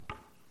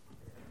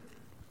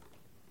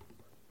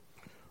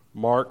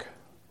Mark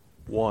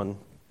 1.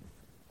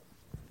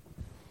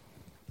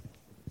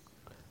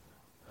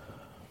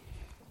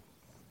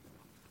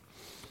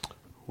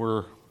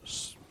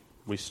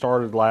 We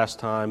started last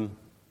time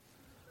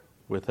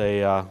with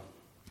a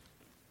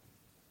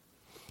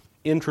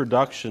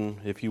introduction,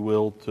 if you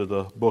will, to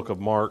the book of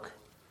Mark.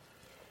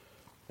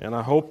 And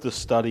I hope this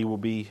study will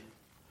be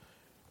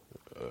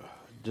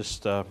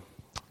just a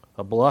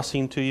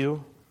blessing to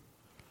you.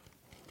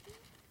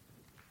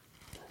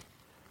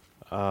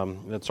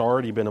 It's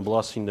already been a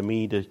blessing to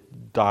me to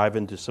dive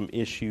into some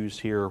issues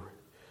here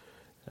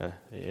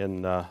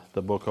in the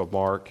book of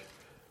Mark.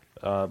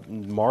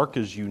 Mark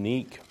is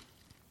unique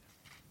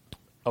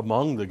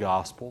among the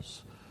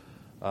Gospels,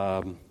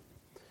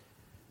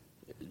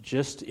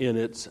 just in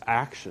its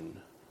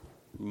action.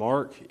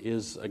 Mark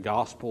is a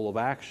gospel of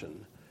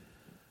action.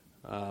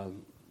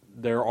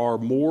 There are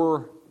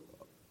more,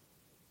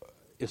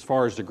 as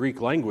far as the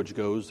Greek language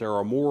goes, there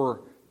are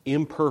more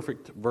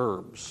imperfect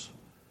verbs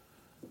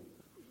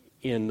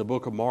in the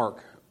book of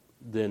Mark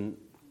than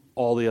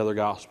all the other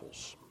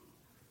Gospels.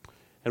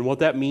 And what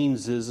that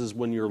means is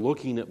when you're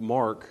looking at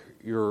Mark,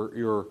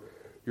 you're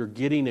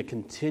getting a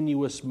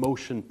continuous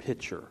motion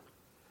picture.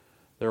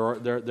 There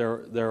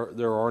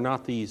are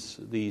not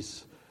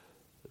these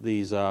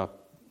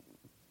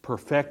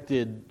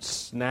perfected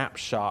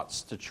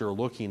snapshots that you're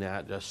looking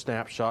at, a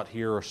snapshot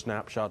here, a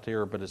snapshot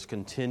there, but it's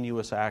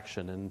continuous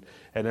action.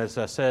 And as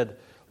I said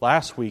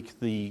last week,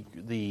 the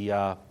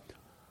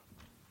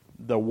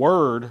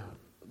word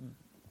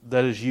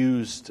that is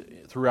used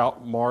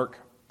throughout Mark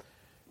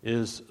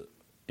is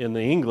in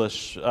the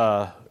English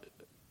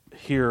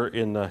here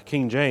in the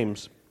King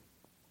James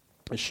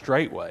is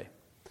straightway.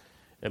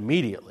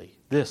 Immediately,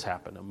 this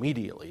happened.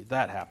 Immediately,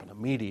 that happened.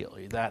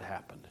 Immediately, that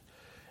happened.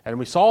 And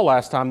we saw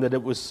last time that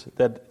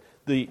that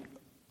the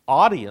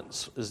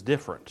audience is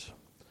different.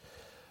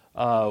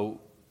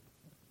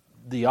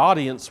 The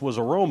audience was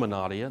a Roman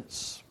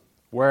audience,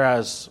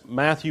 whereas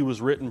Matthew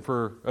was written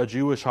for a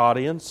Jewish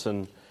audience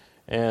and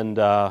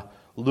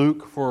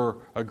Luke for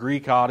a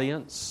Greek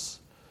audience.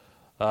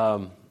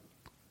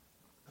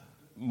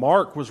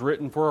 Mark was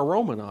written for a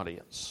Roman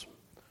audience.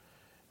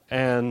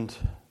 And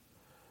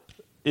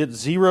it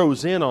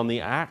zeroes in on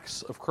the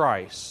acts of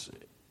Christ.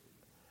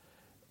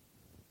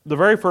 The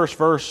very first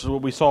verse,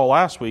 what we saw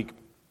last week,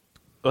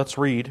 let's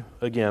read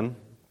again.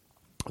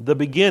 The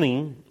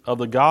beginning of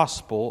the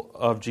gospel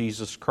of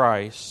Jesus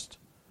Christ,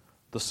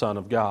 the Son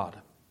of God.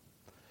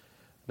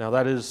 Now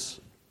that is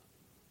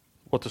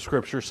what the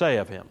Scriptures say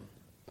of Him.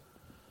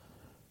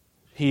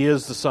 He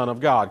is the Son of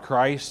God.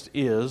 Christ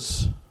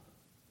is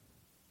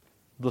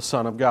the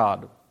Son of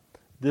God.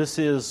 This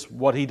is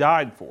what He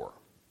died for.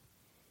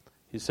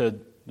 He said,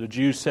 the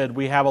Jews said,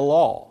 we have a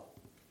law.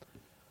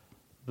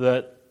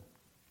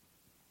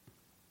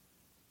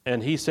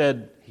 And He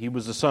said He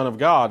was the Son of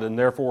God, and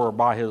therefore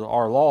by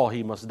our law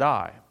He must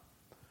die.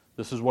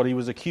 This is what He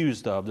was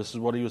accused of. This is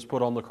what He was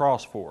put on the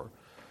cross for.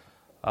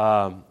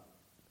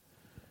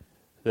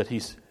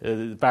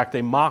 In fact,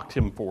 they mocked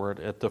Him for it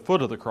at the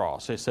foot of the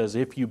cross. It says,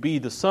 if you be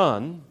the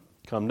Son,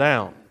 come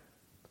down.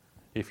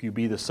 If you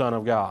be the Son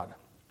of God.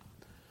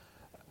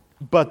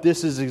 But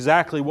this is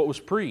exactly what was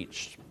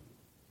preached.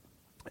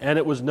 And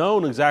it was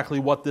known exactly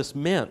what this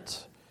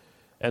meant.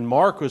 And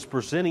Mark was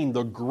presenting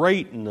the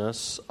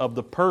greatness of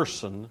the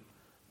person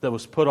that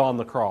was put on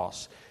the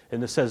cross.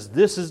 And it says,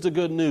 this is the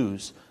good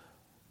news.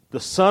 The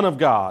Son of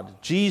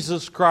God,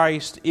 Jesus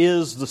Christ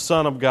is the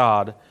Son of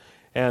God.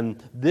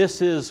 And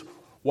this is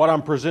what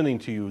I'm presenting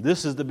to you.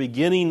 This is the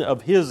beginning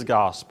of His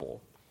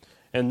gospel.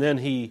 And then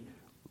he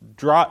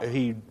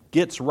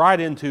gets right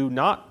into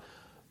not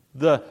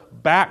the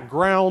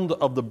background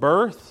of the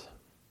birth,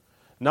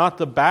 not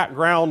the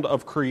background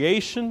of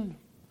creation,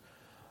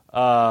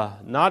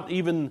 not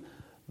even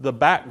the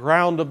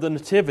background of the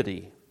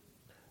nativity,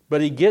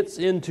 but he gets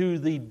into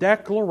the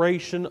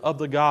declaration of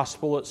the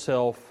gospel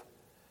itself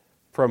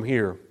from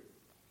here.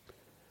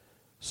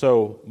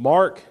 So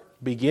Mark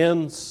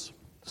begins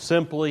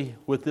simply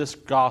with this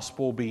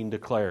gospel being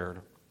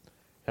declared.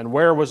 And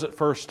where was it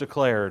first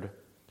declared?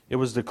 It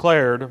was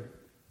declared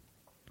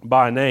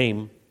by a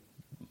man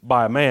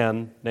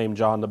named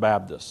John the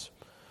Baptist.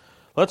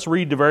 Let's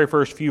read the very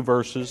first few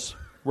verses.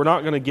 We're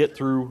not going to get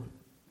through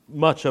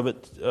much of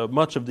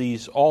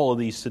all of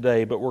these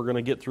today, but we're going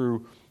to get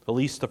through at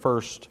least the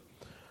first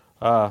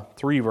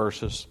 3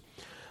 verses.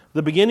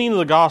 The beginning of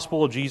the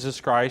gospel of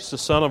Jesus Christ, the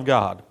Son of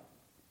God,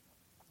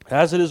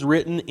 as it is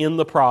written in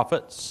the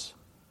prophets,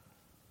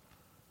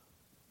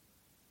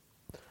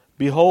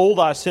 behold,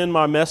 I send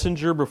my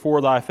messenger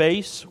before thy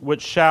face,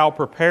 which shall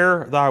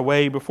prepare thy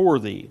way before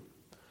thee.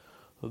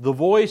 The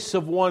voice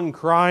of one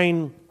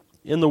crying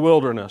in the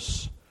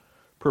wilderness,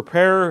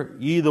 prepare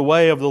ye the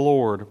way of the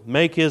Lord,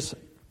 make His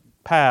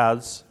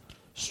paths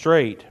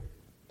straight.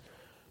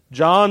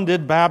 John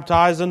did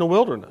baptize in the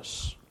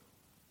wilderness,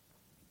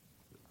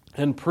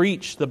 and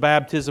preach the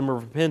baptism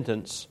of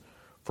repentance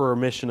for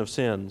remission of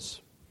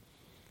sins.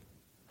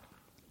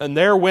 And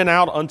there went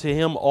out unto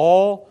him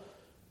all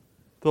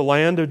the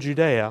land of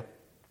Judea,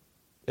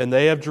 and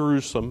they of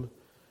Jerusalem,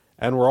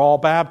 and were all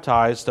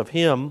baptized of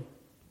him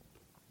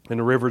in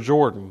the river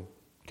Jordan,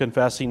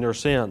 confessing their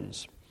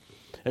sins.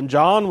 And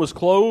John was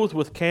clothed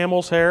with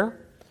camel's hair,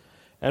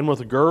 and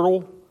with a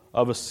girdle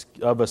of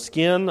a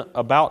skin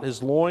about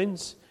his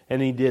loins,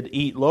 and he did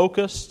eat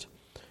locusts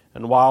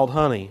and wild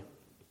honey.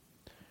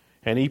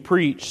 And he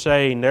preached,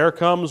 saying, There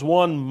comes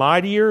one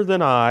mightier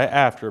than I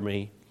after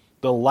me,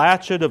 the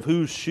latchet of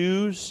whose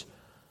shoes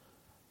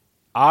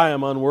I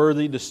am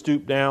unworthy to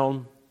stoop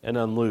down and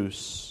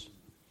unloose.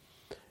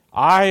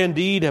 I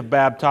indeed have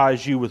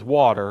baptized you with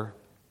water,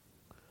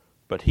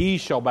 but he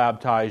shall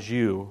baptize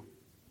you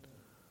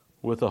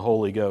with the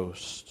Holy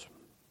Ghost.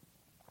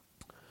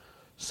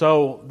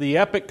 So the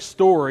epic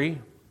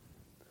story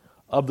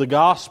of the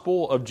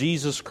gospel of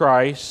Jesus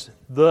Christ,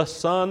 the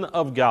Son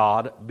of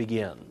God,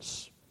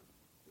 begins.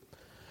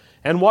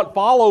 And what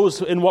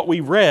follows in what we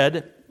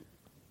read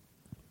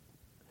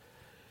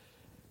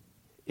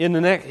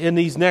in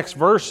these next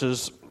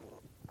verses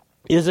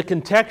is a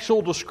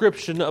contextual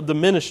description of the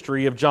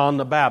ministry of John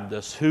the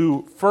Baptist,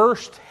 who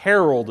first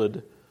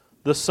heralded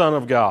the Son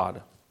of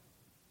God.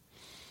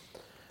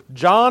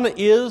 John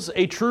is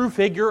a true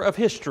figure of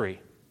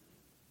history.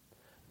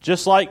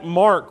 Just like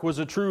Mark was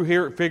a true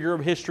figure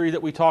of history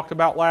that we talked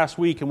about last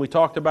week, and we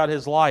talked about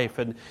his life,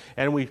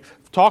 and we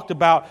talked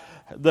about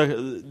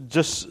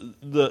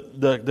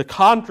the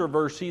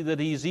controversy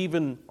that he's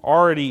even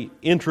already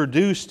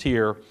introduced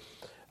here,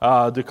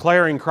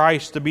 declaring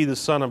Christ to be the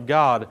Son of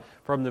God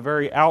from the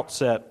very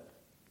outset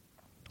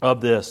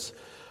of this.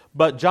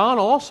 But John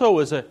also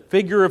is a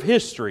figure of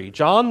history.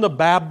 John the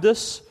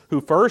Baptist, who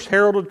first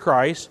heralded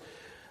Christ,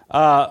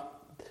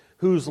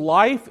 whose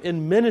life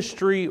and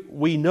ministry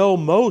we know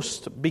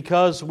most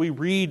because we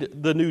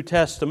read the New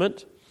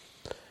Testament,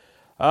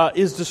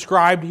 is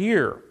described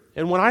here.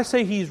 And when I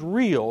say he's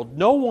real,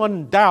 no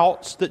one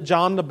doubts that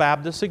John the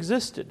Baptist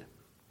existed.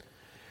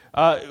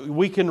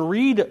 We can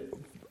read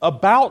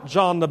about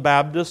John the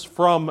Baptist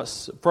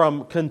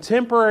from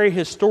contemporary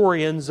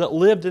historians that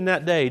lived in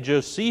that day.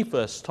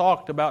 Josephus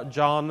talked about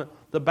John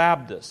the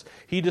Baptist.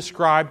 He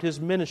described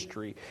his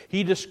ministry.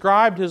 He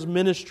described his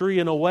ministry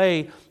in a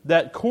way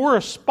that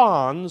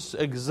corresponds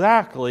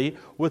exactly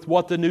with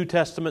what the New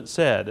Testament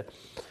said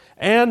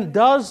and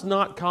does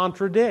not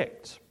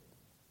contradict.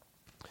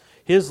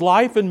 His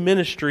life and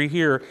ministry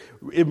here,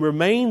 it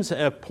remains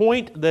a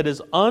point that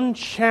is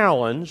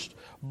unchallenged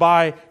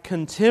by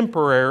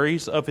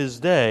contemporaries of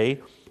his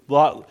day,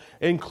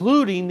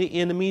 including the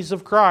enemies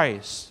of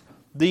Christ.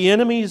 The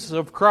enemies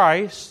of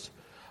Christ,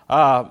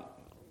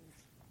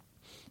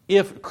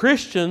 if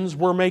Christians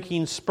were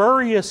making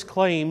spurious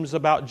claims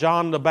about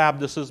John the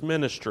Baptist's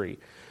ministry,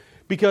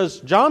 because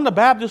John the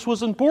Baptist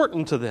was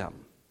important to them.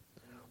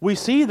 We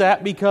see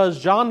that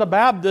because John the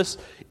Baptist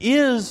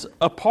is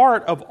a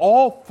part of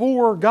all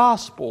four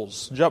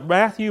Gospels: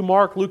 Matthew,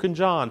 Mark, Luke, and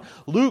John.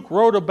 Luke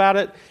wrote about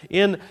it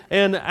in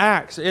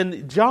Acts.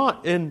 And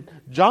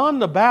John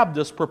the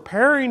Baptist,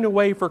 preparing the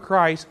way for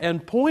Christ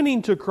and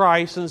pointing to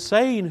Christ and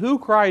saying who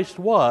Christ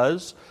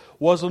was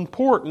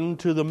important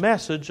to the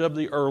message of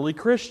the early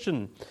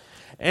Christian.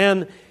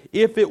 And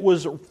if it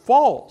was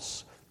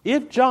false,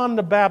 if John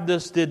the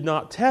Baptist did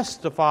not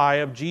testify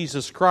of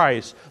Jesus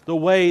Christ the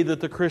way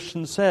that the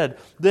Christians said,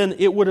 then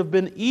it would have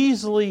been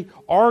easily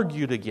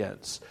argued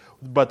against.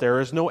 But there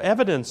is no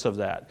evidence of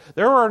that.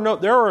 There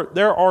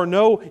are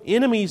no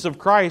enemies of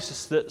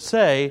Christ that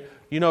say,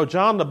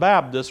 John the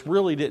Baptist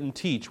really didn't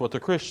teach what the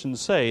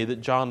Christians say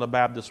that John the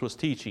Baptist was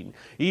teaching.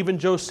 Even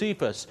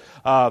Josephus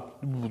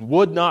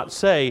would not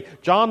say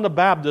John the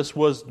Baptist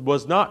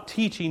was not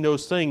teaching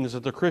those things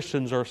that the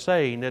Christians are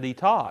saying that he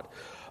taught.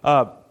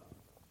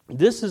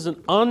 This is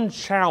an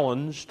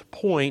unchallenged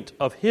point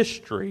of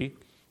history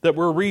that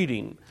we're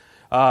reading.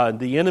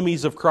 The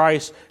enemies of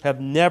Christ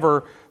have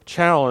never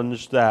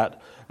challenged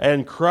that.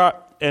 And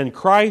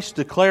Christ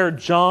declared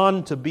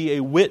John to be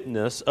a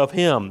witness of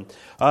him.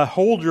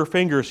 Hold your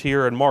fingers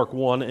here in Mark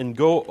 1 and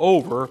go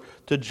over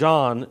to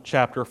John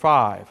chapter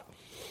 5.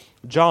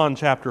 John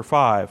chapter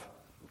 5.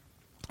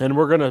 And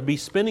we're going to be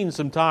spending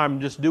some time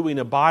just doing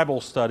a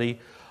Bible study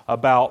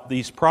about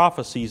these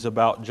prophecies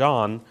about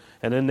John.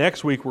 And then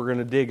next week we're going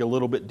to dig a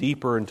little bit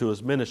deeper into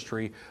his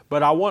ministry.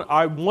 But I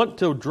want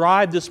to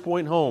drive this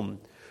point home.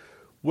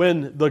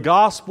 When the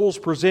Gospels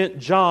present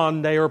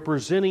John, they are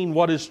presenting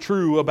what is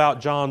true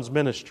about John's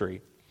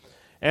ministry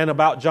and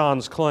about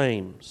John's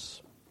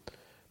claims,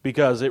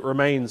 because it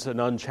remains an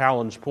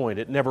unchallenged point.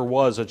 It never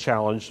was a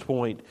challenged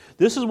point.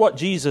 This is what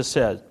Jesus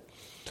said.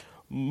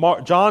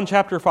 John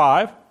chapter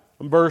 5,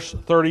 verse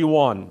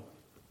 31.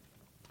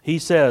 He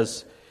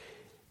says,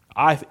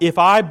 if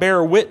I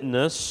bear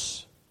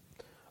witness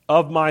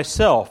of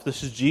myself,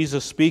 this is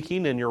Jesus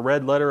speaking in your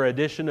red letter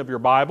edition of your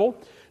Bible.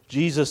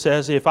 Jesus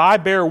says, if I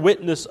bear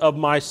witness of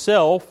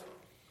myself.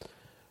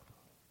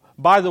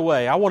 By the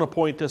way, I want to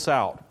point this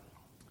out.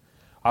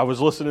 I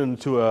was listening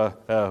to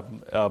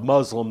a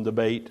Muslim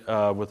debate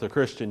with a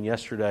Christian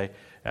yesterday.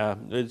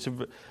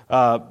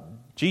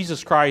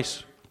 Jesus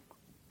Christ,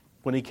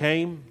 when He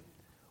came,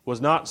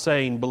 was not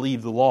saying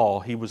believe the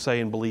law. He was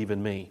saying believe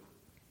in me.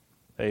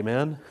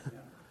 Amen?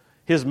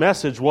 His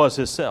message was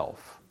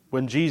Himself.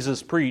 When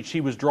Jesus preached, He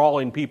was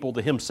drawing people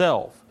to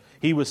Himself.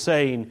 He was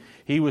saying,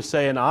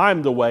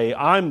 I'm the way,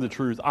 I'm the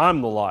truth,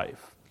 I'm the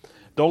life.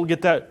 Don't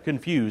get that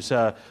confused.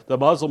 The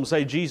Muslims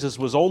say Jesus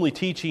was only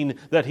teaching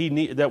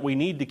that we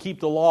need to keep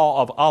the law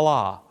of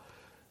Allah.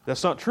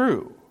 That's not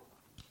true.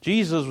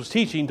 Jesus was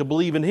teaching to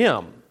believe in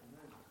Him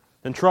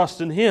and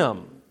trust in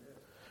Him.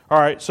 All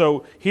right,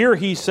 so here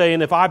He's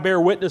saying, if I bear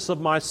witness of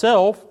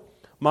myself,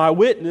 my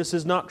witness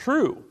is not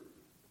true.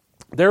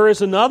 There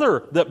is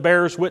another that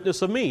bears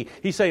witness of me.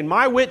 He's saying,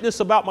 my witness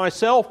about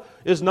myself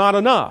is not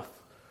enough.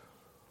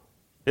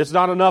 It's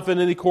not enough in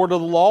any court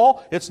of the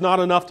law. It's not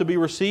enough to be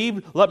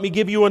received. Let me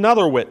give you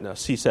another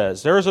witness, He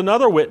says. There is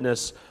another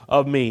witness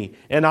of me.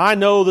 And I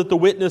know that the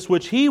witness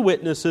which He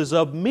witnesses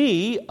of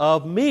me,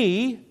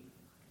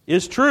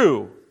 is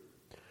true.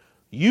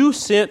 You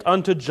sent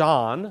unto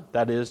John,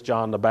 that is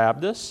John the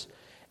Baptist,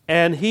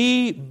 and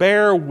he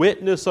bare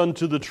witness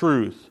unto the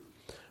truth.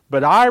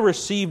 But I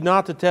received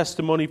not the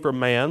testimony from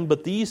man,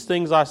 but these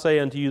things I say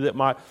unto you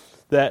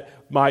that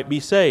might be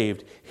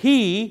saved.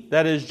 He,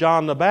 that is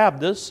John the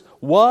Baptist,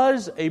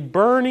 was a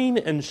burning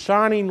and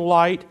shining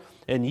light,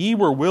 and ye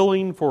were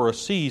willing for a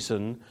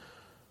season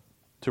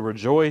to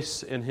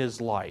rejoice in his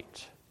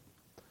light.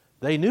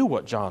 They knew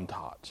what John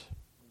taught.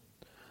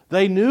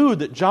 They knew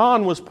that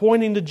John was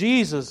pointing to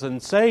Jesus and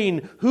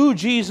saying who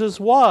Jesus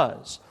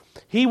was.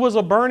 He was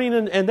a burning,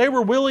 and they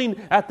were willing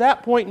at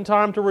that point in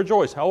time to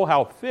rejoice. Oh,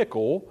 how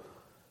fickle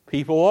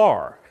people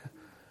are.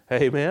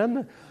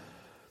 Amen?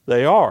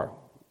 They are.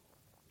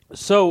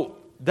 So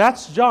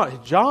that's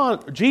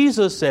John.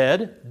 Jesus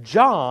said,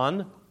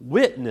 John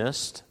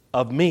witnessed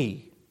of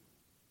me.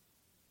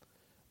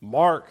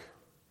 Mark,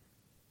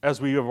 as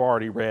we have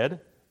already read,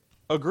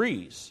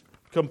 agrees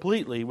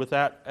completely with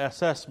that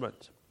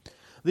assessment.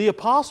 The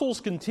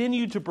apostles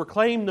continued to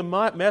proclaim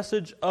the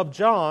message of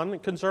John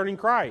concerning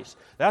Christ.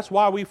 That's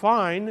why we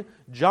find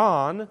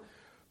John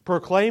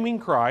proclaiming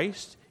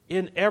Christ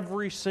in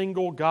every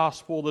single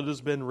gospel that has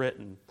been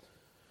written.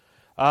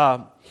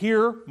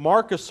 Here,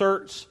 Mark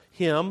asserts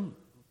him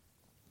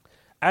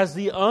as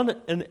the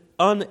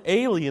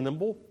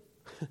unalienable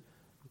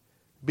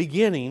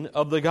beginning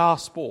of the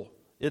gospel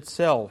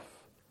itself,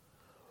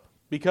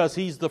 because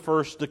he's the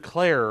first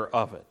declarer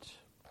of it.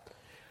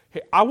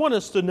 I want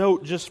us to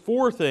note just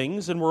 4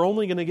 things, and we're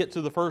only going to get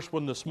to the first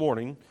one this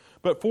morning,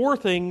 but 4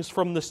 things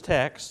from this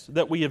text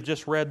that we have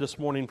just read this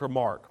morning from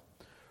Mark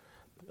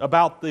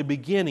about the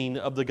beginning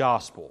of the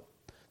gospel.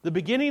 The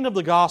beginning of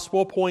the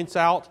gospel points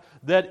out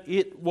that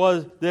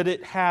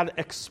it had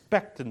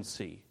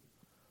expectancy.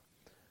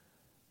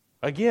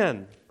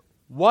 Again,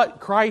 what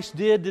Christ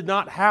did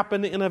not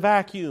happen in a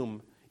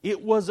vacuum.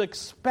 It was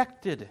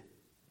expected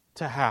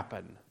to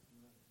happen.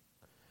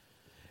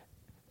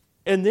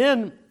 And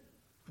then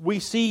we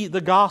see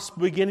the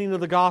beginning of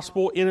the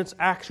gospel in its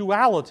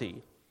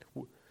actuality.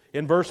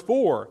 In verse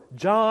 4,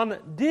 John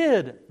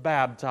did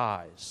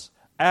baptize.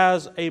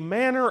 As a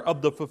manner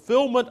of the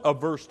fulfillment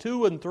of verse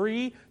 2 and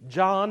 3,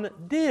 John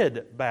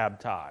did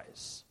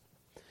baptize.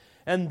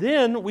 And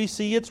then we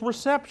see its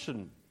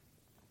reception,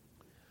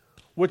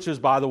 which is,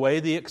 by the way,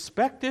 the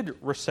expected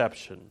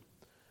reception.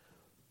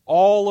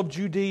 All of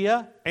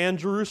Judea and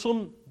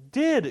Jerusalem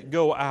did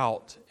go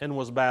out and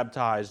was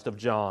baptized of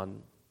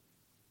John.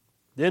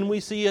 Then we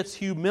see its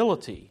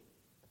humility.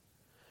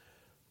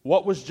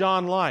 What was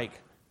John like?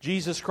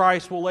 Jesus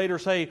Christ will later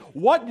say,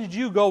 what did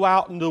you go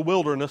out into the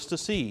wilderness to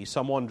see?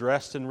 Someone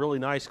dressed in really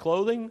nice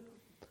clothing?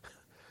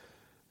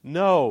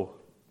 No.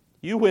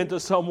 You went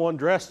to someone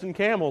dressed in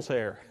camel's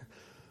hair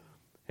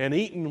and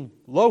eating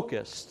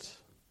locusts.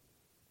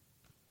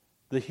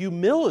 The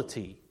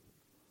humility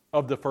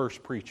of the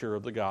first preacher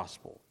of the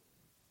gospel.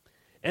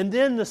 And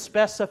then the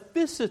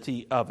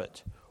specificity of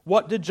it.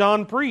 What did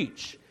John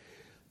preach?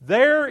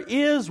 There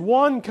is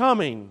one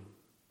coming,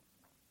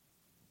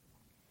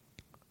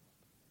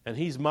 and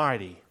He's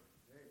mighty.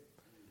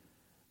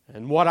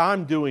 And what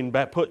I'm doing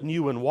by putting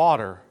you in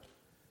water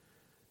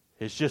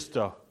is just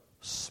a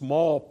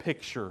small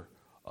picture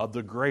of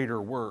the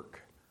greater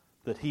work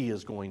that He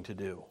is going to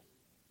do.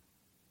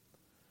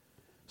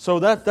 So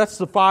that's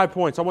the 5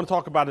 points. I want to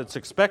talk about its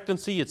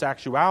expectancy, its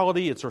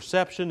actuality, its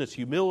reception, its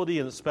humility,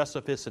 and its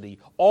specificity.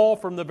 All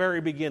from the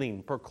very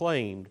beginning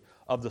proclaimed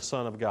of the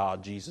Son of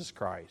God, Jesus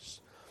Christ.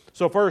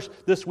 So first,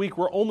 this week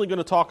we're only going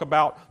to talk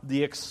about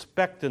the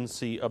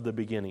expectancy of the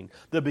beginning.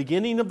 The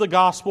beginning of the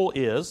gospel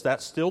is,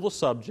 that's still the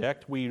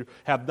subject. We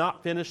have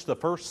not finished the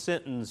first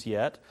sentence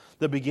yet.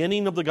 The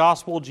beginning of the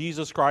gospel of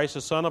Jesus Christ,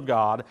 the Son of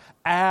God,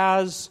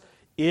 as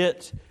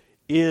it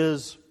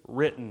is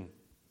written.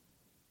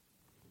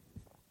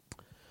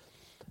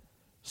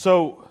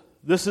 So,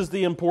 this is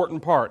the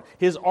important part.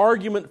 His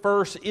argument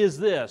first is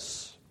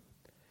this.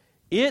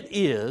 It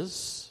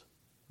is,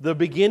 the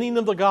beginning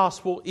of the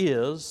gospel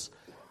is,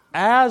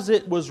 as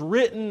it was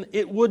written,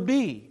 it would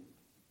be.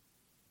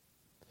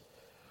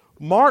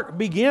 Mark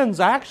begins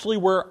actually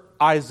where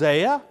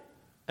Isaiah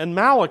and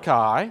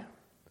Malachi,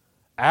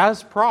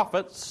 as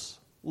prophets,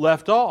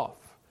 left off.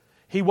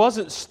 He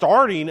wasn't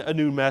starting a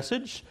new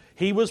message.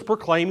 He was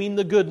proclaiming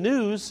the good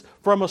news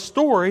from a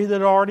story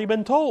that had already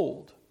been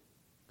told.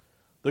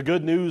 The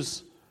good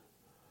news,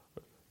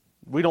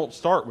 we don't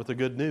start with the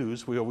good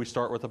news. We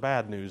start with the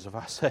bad news.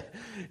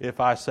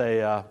 If I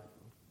say,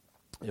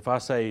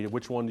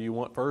 which one do you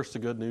want first, the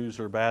good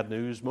news or bad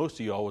news? Most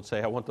of you all would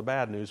say, I want the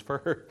bad news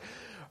first.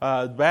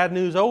 Bad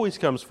news always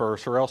comes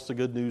first, or else the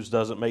good news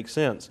doesn't make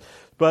sense.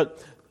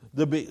 But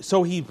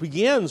so he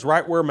begins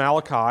right where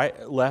Malachi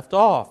left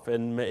off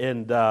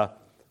and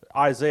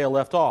Isaiah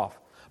left off.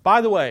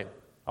 By the way,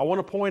 I want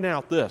to point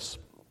out this.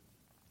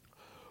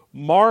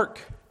 Mark,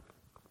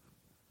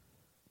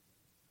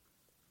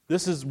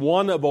 this is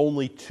one of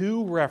only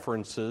 2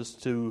 references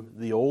to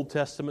the Old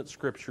Testament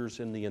Scriptures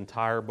in the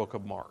entire book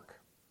of Mark.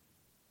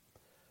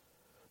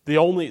 The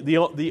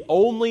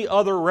only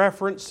other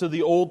reference to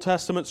the Old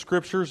Testament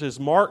Scriptures is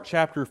Mark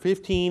chapter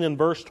 15 and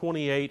verse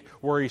 28,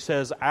 where he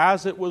says,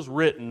 as it was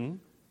written,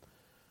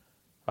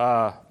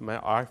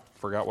 I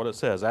forgot what it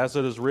says. As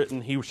it is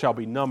written, he shall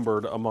be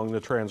numbered among the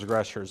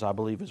transgressors, I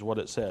believe is what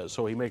it says.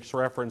 So he makes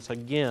reference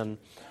again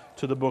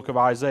to the book of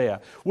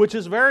Isaiah, which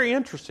is very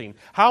interesting.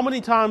 How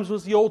many times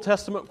was the Old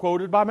Testament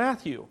quoted by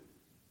Matthew?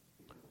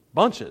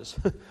 Bunches.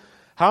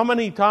 How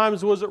many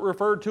times was it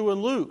referred to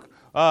in Luke?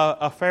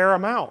 A fair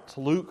amount.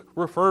 Luke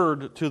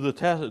referred to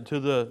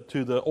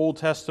the Old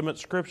Testament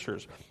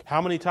Scriptures. How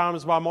many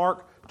times by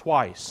Mark?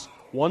 Twice.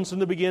 Once in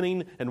the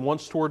beginning and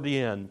once toward the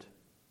end.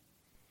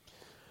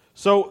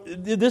 So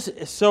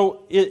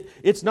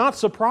it's not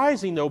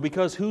surprising, though,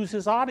 because who's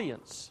his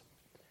audience?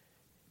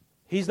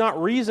 He's not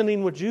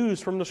reasoning with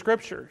Jews from the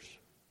Scriptures.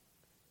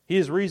 He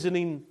is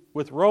reasoning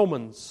with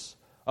Romans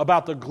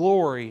about the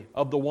glory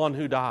of the one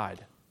who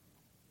died.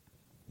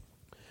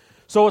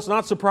 So it's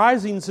not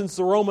surprising, since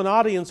the Roman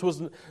audience was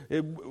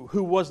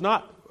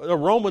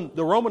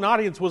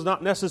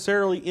not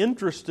necessarily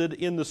interested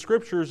in the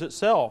Scriptures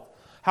itself.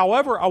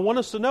 However, I want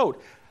us to note,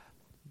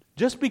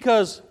 just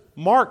because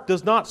Mark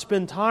does not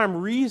spend time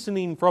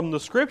reasoning from the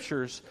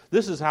Scriptures,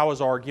 this is how his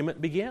argument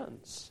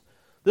begins.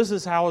 This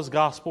is how his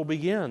gospel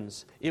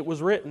begins. It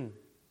was written.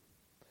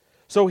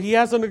 So he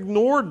hasn't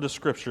ignored the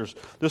Scriptures.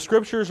 The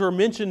Scriptures are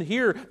mentioned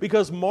here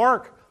because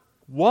Mark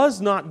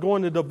was not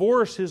going to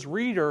divorce his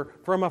reader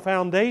from a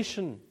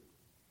foundation.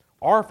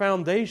 Our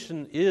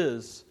foundation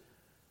is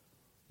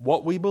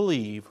what we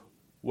believe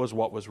was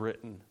what was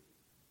written.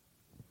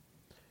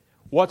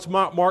 What's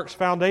Mark's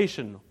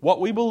foundation? What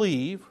we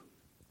believe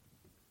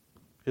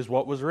is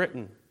what was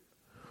written.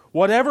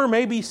 Whatever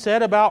may be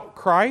said about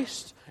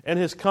Christ and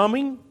His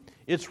coming,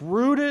 it's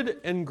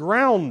rooted and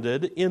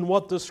grounded in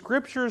what the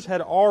Scriptures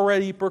had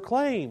already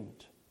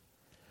proclaimed.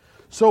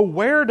 So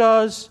where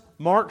does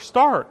Mark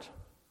start?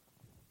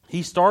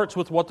 He starts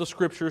with what the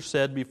Scriptures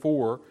said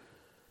before.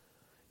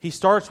 He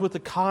starts with the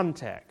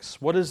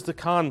context. What is the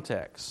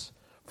context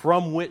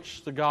from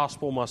which the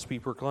gospel must be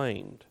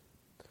proclaimed?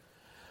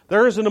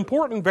 There is an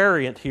important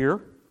variant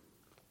here,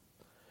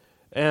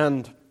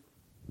 and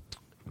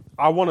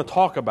I want to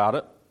talk about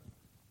it,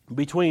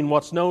 between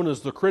what's known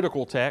as the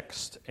critical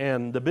text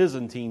and the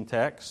Byzantine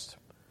text.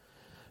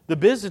 The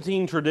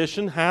Byzantine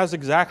tradition has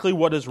exactly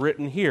what is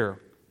written here.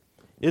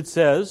 It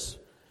says,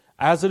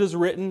 as it is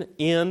written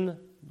in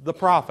the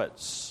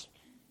prophets.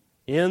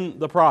 In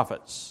the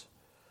prophets.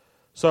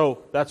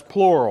 So that's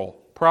plural,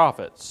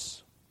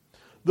 prophets.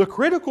 The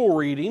critical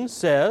reading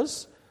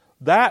says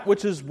that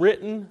which is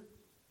written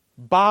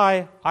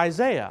by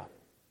Isaiah,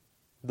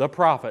 the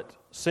prophet,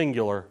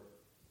 singular.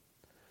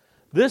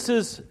 This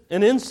is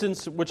an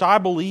instance which I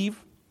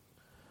believe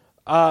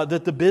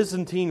that the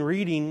Byzantine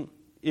reading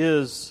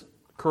is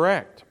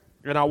correct.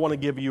 And I want to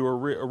give you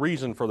a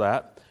reason for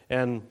that,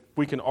 and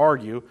we can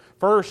argue.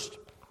 First,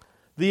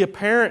 the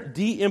apparent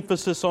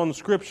de-emphasis on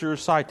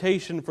Scripture's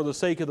citation for the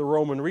sake of the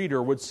Roman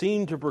reader would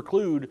seem to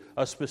preclude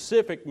a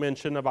specific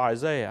mention of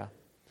Isaiah.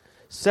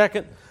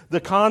 Second,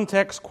 the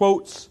context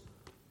quotes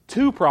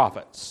 2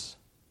 prophets,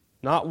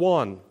 not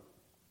one.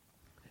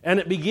 And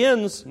it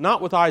begins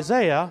not with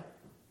Isaiah,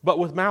 but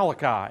with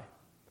Malachi.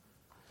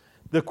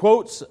 The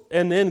quotes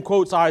and then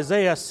quotes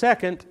Isaiah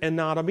second and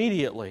not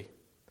immediately.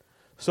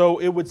 So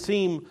it would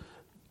seem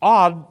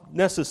odd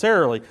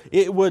necessarily.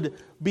 It would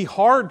be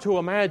hard to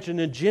imagine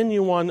a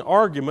genuine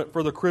argument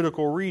for the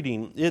critical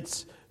reading.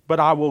 But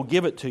I will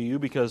give it to you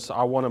because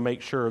I want to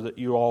make sure that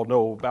you all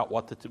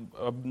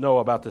know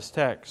about this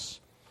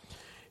text.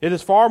 It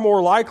is far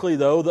more likely,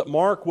 though, that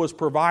Mark was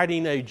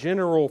providing a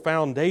general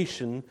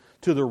foundation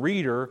to the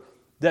reader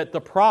that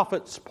the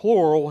prophets,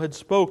 plural, had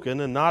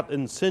spoken, and not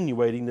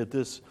insinuating that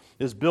this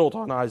is built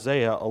on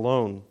Isaiah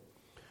alone.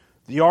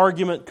 The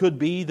argument could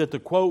be that the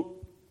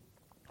quote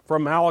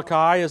from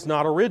Malachi is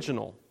not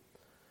original.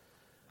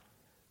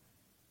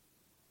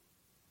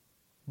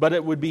 But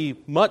it would be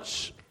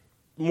much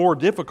more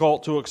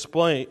difficult to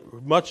explain,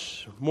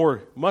 much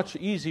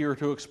easier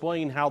to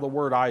explain how the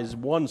word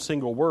one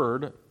single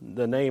word,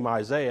 the name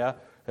Isaiah,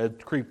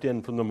 had creeped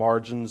in from the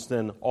margins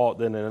than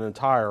an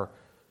entire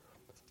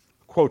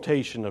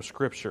quotation of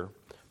Scripture.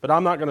 But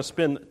I'm not going to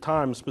spend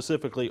time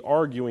specifically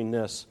arguing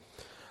this.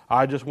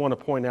 I just want to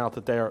point out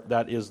that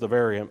that is the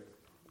variant.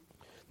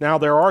 Now,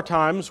 there are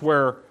times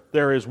where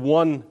there is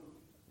one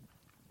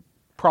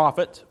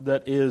prophet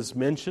that is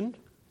mentioned,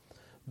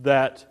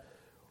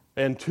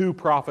 and two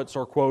prophets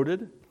are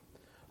quoted.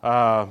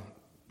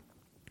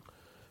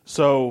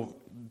 So,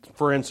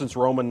 for instance,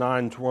 Romans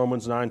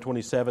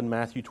 9:27,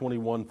 Matthew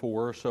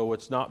 21:4. So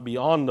it's not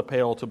beyond the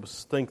pale to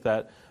think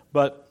that,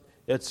 but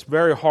it's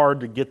very hard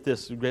to get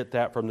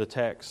that from the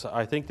text.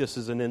 I think this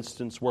is an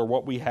instance where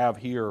what we have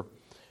here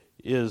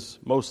is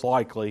most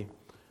likely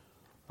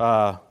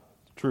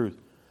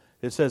truth.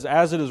 It says,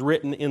 "As it is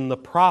written in the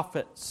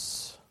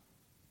prophets,"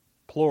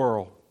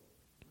 plural.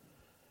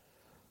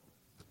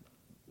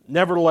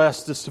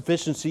 Nevertheless, the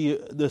sufficiency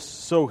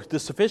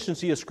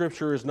of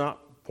Scripture is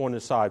not pointed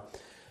aside.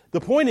 The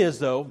point is,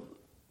 though,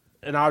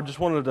 and I just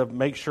wanted to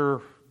make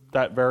sure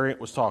that variant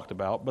was talked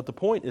about, but the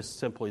point is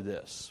simply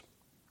this.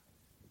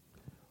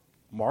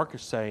 Mark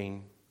is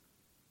saying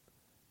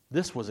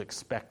this was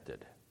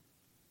expected.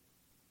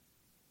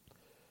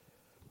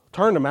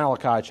 Turn to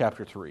Malachi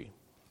chapter 3.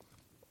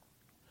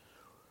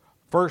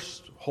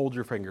 First, hold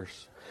your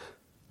fingers.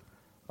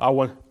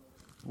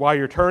 While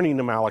you're turning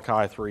to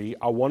Malachi 3,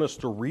 I want us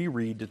to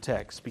reread the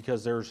text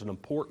because there's an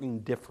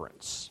important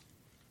difference.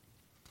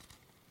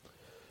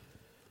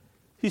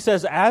 He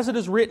says, "As it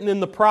is written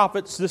in the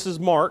prophets," this is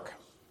Mark,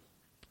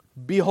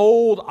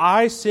 "Behold,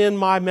 I send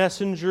my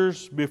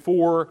messengers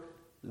before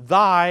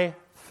thy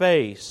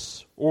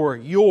face," or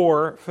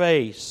your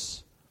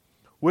face,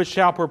 "which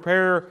shall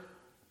prepare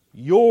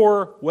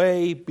your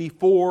way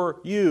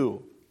before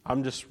you."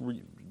 I'm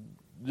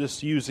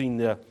just using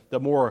the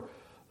more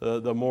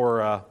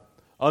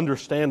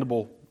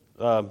understandable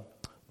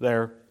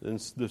there,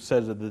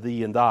 instead of the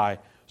thee and thy.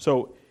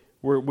 So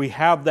we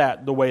have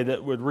that the way that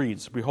it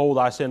reads. "Behold,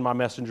 I send my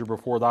messenger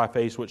before thy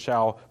face, which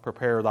shall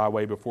prepare thy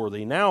way before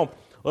thee." Now,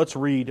 let's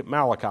read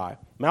Malachi.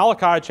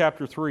 Malachi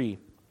chapter 3.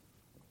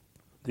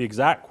 The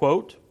exact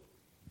quote,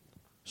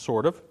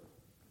 sort of,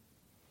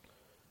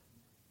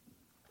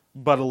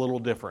 but a little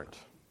different.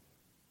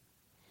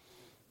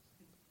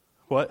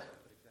 What?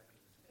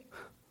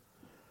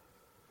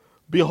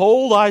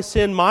 "Behold, I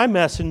send my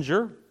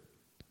messenger,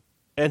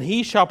 and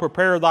he shall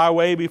prepare thy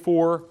way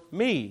before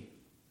me.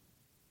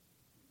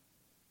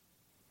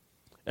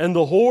 And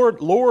the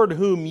Lord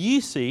whom ye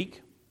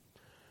seek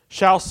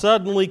shall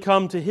suddenly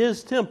come to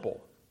his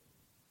temple,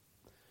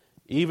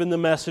 even the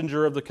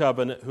messenger of the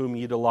covenant whom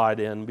ye delight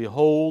in.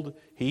 Behold,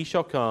 he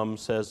shall come,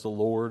 says the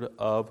Lord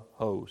of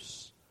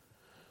hosts."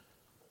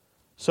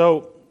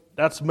 So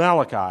that's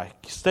Malachi.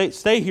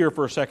 Stay here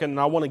for a second, and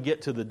I want to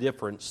get to the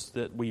difference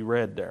that we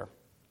read there.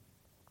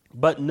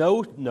 But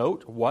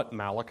note what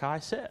Malachi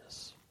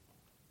says.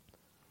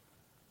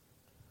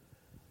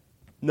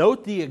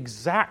 Note the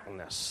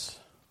exactness.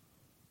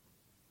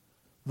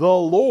 The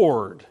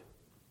Lord.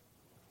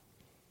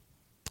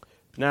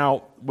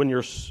 Now,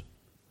 the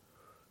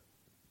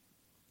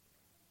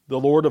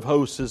Lord of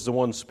hosts is the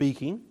one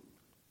speaking.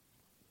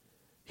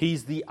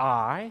 He's the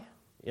I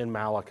in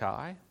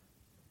Malachi.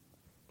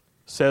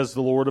 Says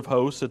the Lord of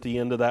hosts at the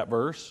end of that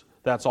verse.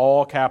 That's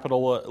all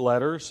capital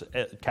letters,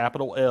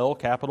 capital L,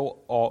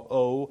 capital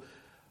O,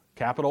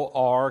 capital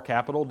R,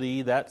 capital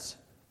D. That's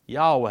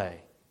Yahweh.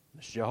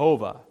 It's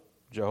Jehovah.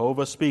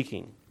 Jehovah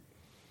speaking.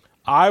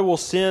 "I will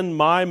send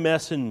my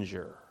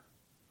messenger."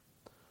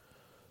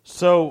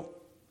 So,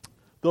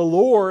 the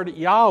Lord,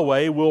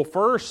 Yahweh, will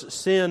first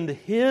send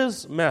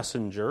His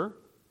messenger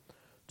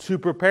to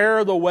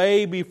prepare the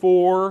way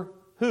before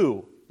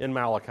who in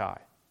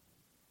Malachi?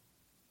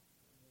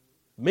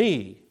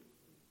 Me.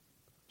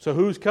 So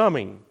who's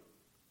coming?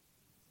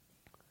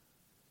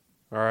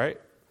 All right.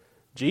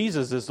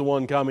 Jesus is the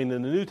one coming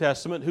in the New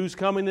Testament. Who's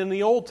coming in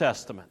the Old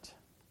Testament?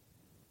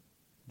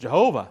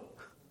 Jehovah.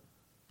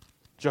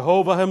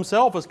 Jehovah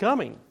himself is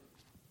coming.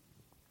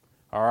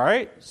 All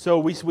right. So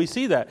we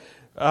see that.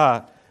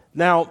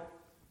 Now,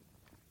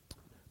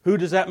 who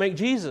does that make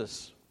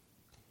Jesus?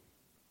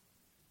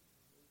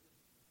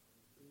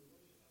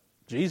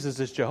 Jesus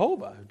is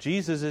Jehovah.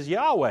 Jesus is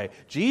Yahweh.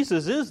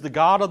 Jesus is the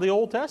God of the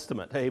Old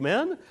Testament.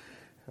 Amen?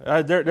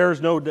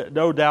 There's no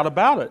doubt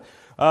about it.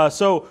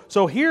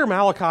 So here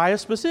Malachi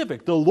is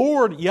specific. The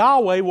Lord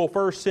Yahweh will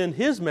first send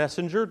His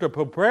messenger to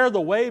prepare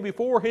the way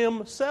before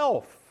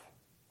Himself.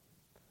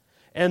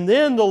 And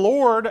then the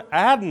Lord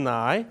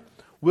Adonai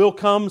will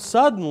come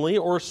suddenly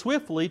or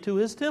swiftly to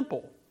His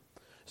temple.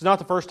 It's not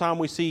the first time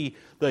we see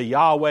the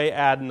Yahweh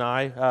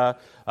Adonai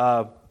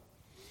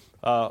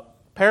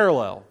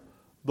parallel.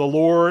 The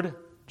Lord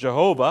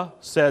Jehovah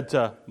said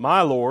to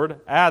my Lord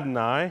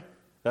Adonai,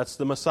 that's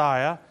the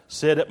Messiah,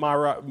 sit at my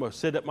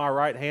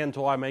right hand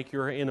till I make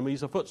your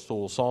enemies a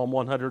footstool. Psalm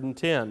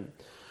 110.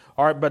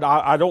 All right, but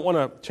I don't want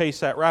to chase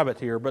that rabbit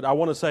here, but I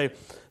want to say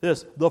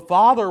this. The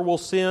Father will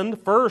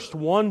send first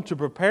one to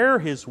prepare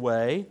His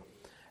way,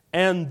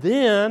 and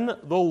then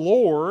the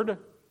Lord,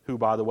 who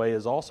by the way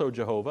is also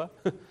Jehovah,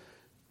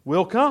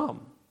 will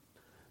come.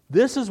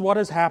 This is what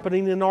is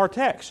happening in our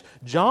text.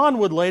 John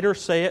would later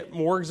say it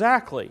more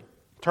exactly.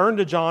 Turn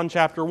to John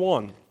chapter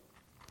 1.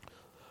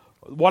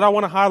 what I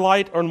want to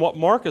highlight, and what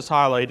Mark is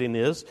highlighting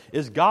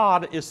is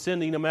God is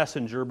sending a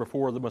messenger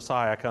before the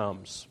Messiah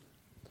comes.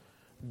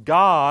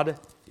 God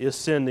is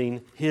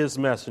sending His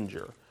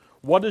messenger.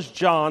 What does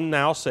John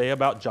now say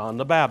about John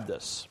the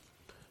Baptist?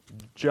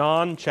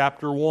 John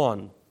chapter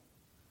 1.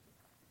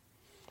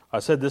 I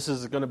said this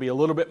is going to be a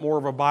little bit more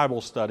of a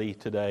Bible study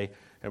today,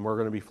 and we're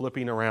going to be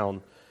flipping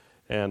around.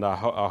 And I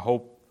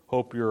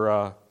hope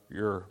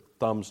your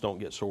thumbs don't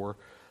get sore.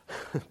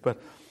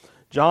 But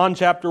John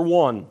chapter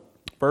 1,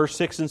 verse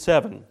 6 and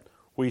 7.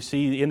 We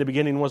see in the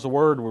beginning was the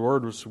Word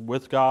was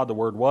with God, the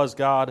Word was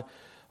God.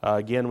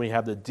 Again, we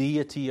have the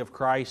deity of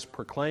Christ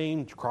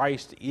proclaimed.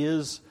 Christ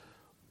is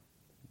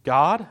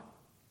God,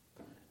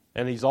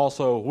 and He's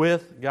also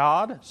with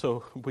God.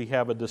 So we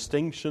have a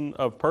distinction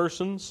of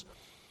persons.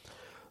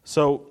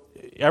 So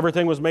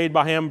everything was made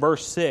by Him.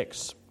 Verse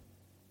 6.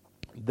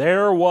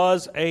 There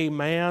was a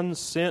man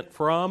sent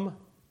from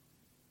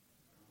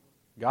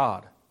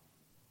God.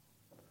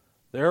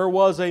 There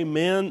was a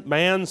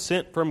man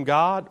sent from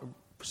God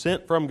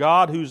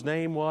whose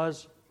name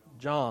was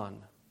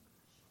John.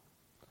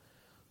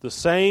 The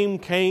same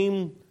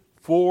came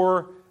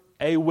for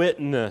a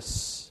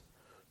witness,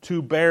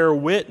 to bear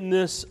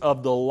witness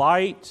of the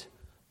light,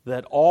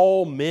 that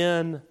all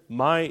men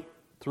might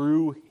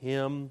through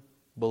him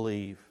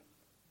believe.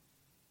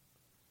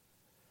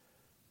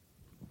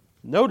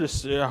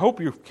 Notice, I hope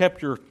you've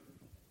kept your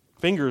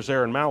fingers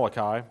there in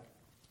Malachi,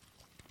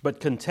 but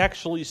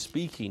contextually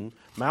speaking,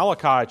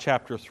 Malachi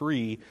chapter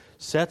 3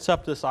 sets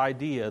up this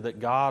idea that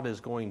God is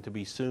going to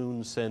be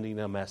soon sending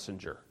a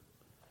messenger.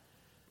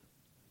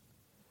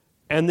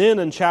 And then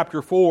in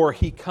chapter 4,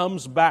 he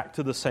comes back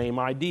to the same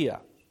idea.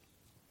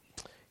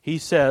 He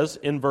says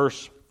in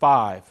verse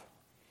 5,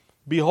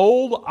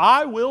 Behold,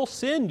 I will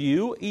send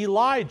you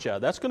Elijah.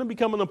 That's going to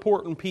become an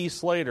important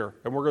piece later,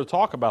 and we're going to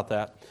talk about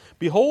that.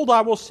 Behold,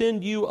 I will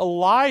send you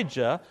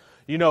Elijah.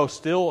 You know,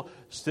 still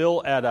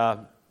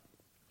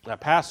at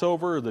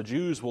Passover, the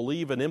Jews will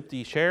leave an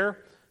empty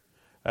chair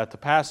at the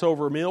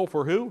Passover meal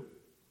for who?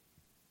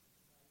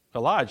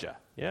 Elijah.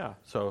 Yeah,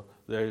 so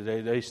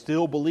they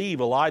still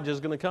believe Elijah is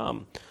going to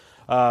come.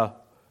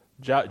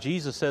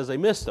 Jesus says they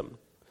missed him.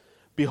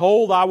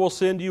 Behold, I will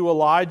send you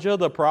Elijah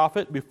the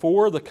prophet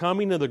before the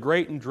coming of the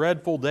great and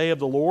dreadful day of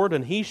the Lord,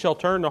 and he shall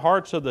turn the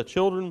hearts of the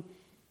children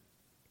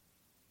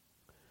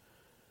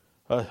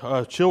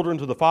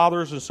to the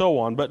fathers, and so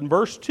on. But in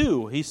verse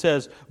 2, he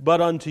says,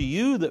 But unto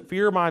you that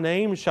fear my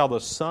name shall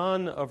the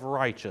Son of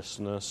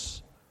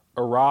Righteousness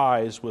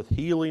arise with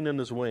healing in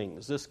his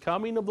wings. This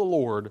coming of the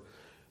Lord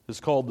is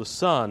called the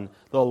Son,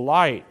 the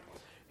light.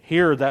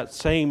 Here, that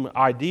same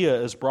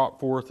idea is brought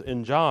forth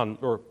in John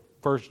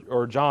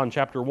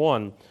chapter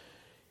 1.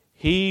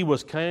 He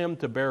was come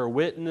to bear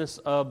witness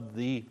of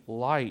the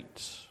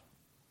light.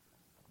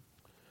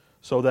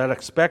 So that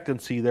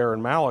expectancy there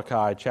in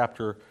Malachi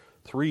chapter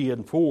 3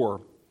 and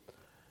 4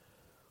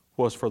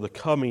 was for the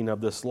coming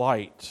of this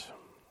light.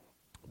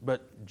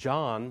 But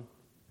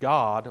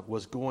God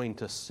was going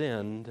to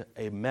send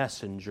a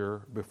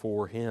messenger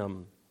before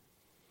him.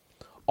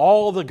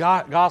 All the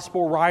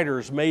gospel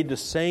writers made the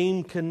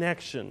same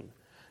connection.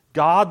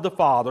 God the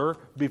Father,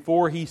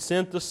 before He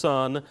sent the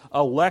Son,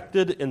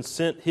 elected and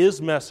sent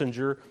His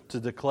messenger to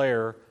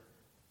declare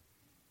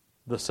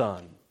the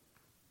Son.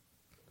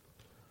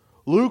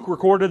 Luke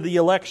recorded the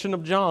election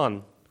of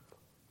John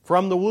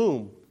from the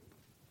womb.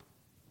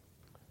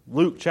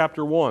 Luke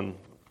chapter 1.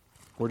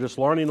 We're just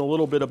learning a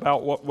little bit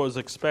about what was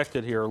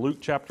expected here. Luke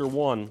chapter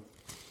 1.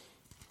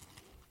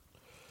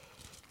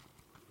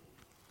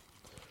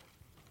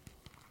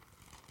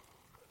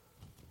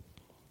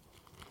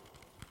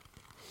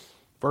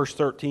 Verse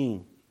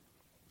 13.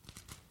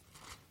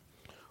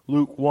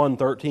 Luke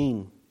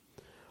 1:13.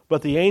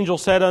 But the angel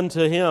said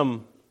unto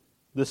him,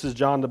 this is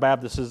John the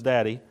Baptist's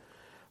daddy,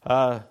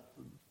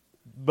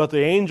 but the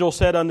angel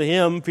said unto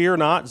him, Fear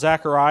not,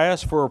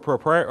 Zacharias, for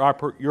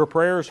your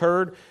prayers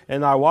heard,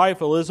 and thy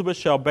wife Elizabeth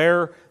shall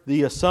bear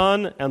thee a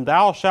son, and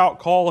thou shalt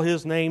call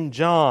his name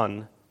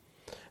John.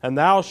 And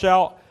thou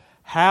shalt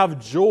have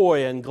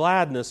joy and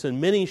gladness, and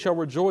many shall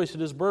rejoice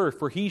at his birth,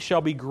 for he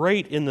shall be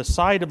great in the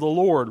sight of the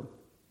Lord.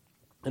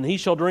 And he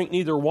shall drink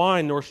neither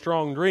wine nor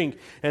strong drink,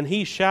 and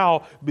he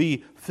shall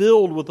be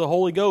filled with the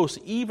Holy Ghost,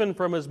 even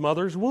from his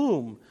mother's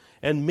womb.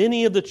 And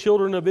many of the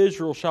children of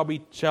Israel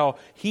shall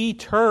he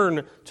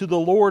turn to the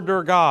Lord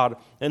their God,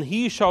 and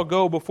he shall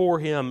go before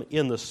him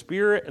in the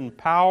spirit and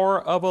power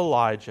of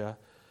Elijah,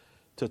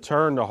 to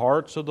turn the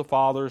hearts of the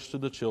fathers to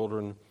the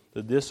children,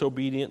 the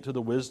disobedient to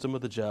the wisdom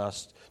of the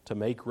just, to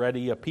make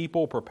ready a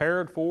people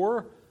prepared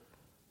for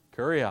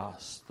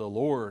Kurios, the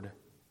Lord.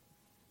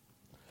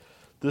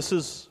 This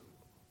is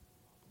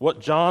what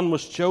John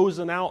was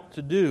chosen out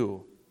to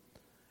do,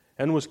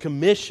 and was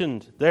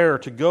commissioned there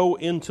to go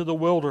into the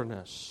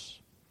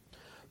wilderness.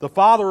 The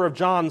father of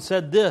John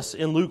said this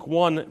in Luke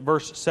 1,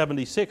 verse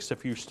 76,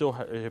 if you're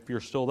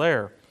still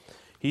there.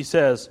 He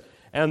says,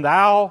 And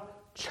thou,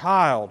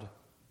 child,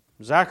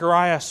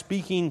 Zacharias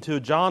speaking to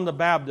John the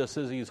Baptist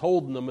as he's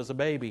holding him as a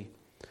baby,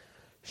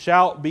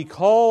 shalt be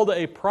called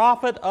a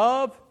prophet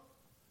of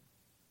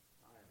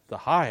the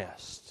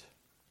highest.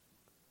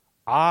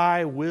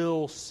 I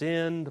will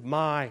send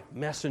my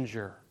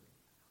messenger.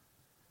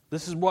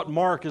 This is what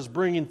Mark is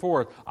bringing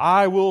forth.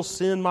 I will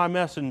send my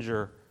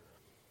messenger.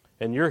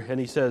 And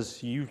he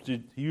says,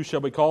 you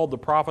shall be called the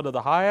prophet of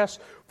the highest,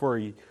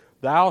 for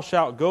thou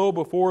shalt go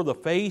before the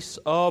face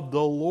of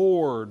the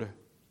Lord.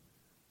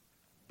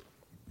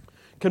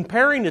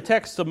 Comparing the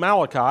text of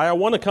Malachi, I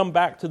want to come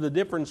back to the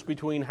difference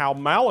between how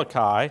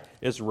Malachi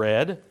is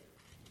read,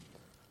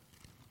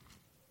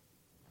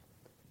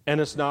 and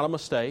it's not a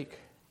mistake,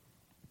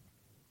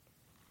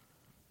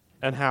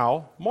 and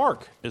how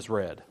Mark is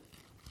read.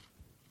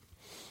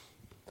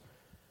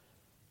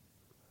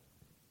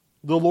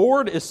 The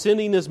Lord is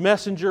sending His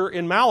messenger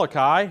in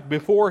Malachi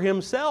before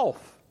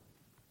Himself.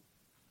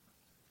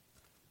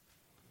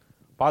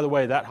 By the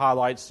way, that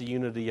highlights the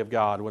unity of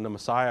God. When the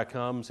Messiah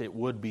comes, it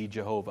would be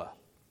Jehovah.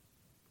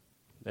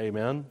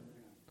 Amen?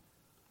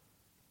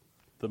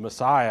 The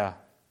Messiah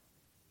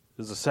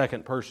is the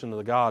second person of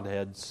the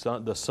Godhead,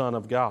 the Son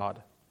of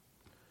God.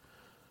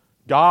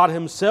 God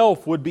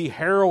Himself would be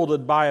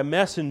heralded by a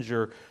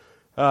messenger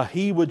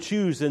He would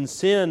choose and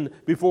send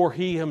before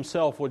He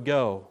Himself would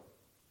go.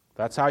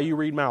 That's how you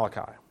read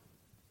Malachi.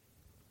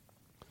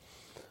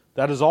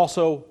 That is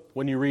also,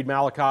 when you read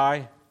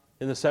Malachi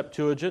in the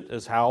Septuagint,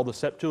 is how the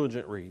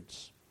Septuagint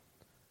reads.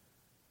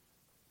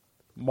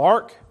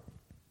 Mark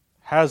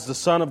has the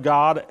Son of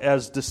God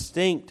as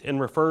distinct and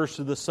refers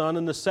to the Son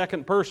in the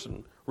second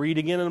person. Read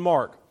again in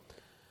Mark.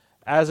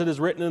 As it is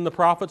written in the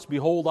prophets,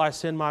 behold, I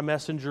send my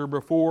messenger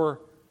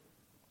before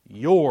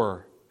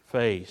your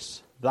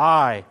face,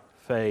 thy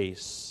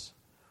face,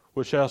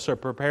 which shall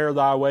prepare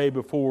thy way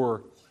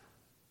before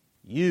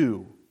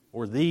you,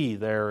 or thee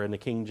there in the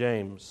King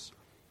James.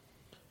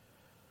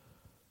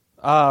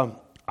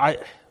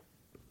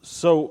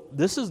 So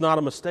this is not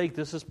a mistake.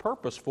 This is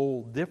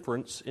purposeful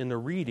difference in the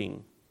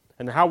reading.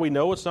 And how we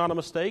know it's not a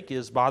mistake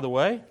is, by the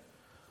way,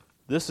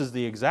 this is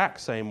the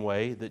exact same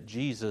way that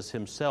Jesus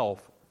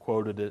Himself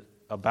quoted it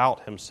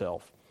about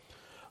Himself.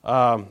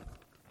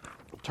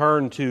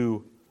 Turn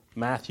to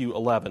Matthew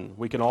 11.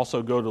 We can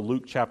also go to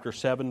Luke chapter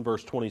 7,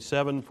 verse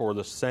 27 for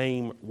the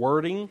same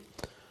wording.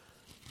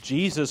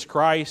 Jesus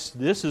Christ,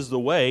 this is the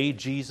way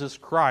Jesus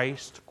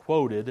Christ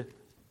quoted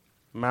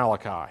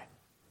Malachi.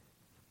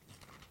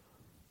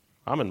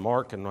 I'm in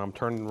Mark and I'm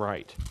turning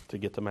right to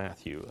get to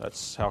Matthew.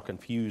 That's how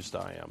confused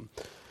I am.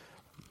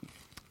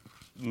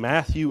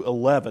 Matthew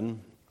 11:10.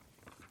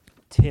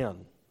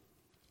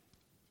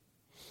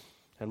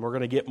 And we're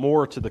going to get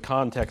more to the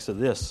context of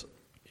this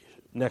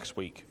next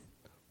week.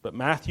 But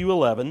Matthew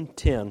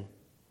 11:10,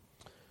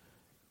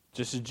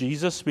 this is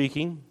Jesus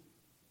speaking,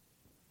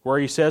 where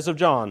He says of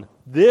John,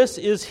 this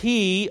is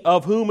He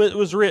of whom it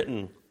was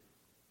written,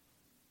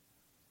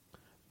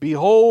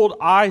 behold,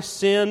 I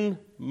send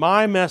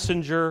my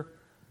messenger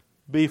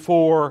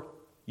before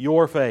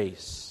your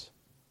face.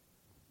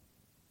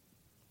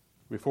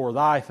 Before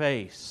thy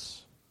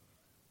face.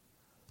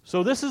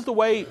 So this is the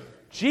way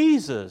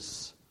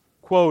Jesus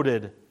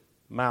quoted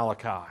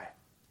Malachi.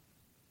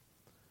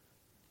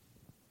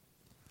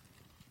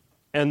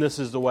 And this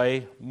is the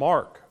way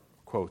Mark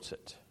quotes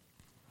it.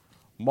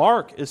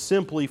 Mark is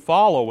simply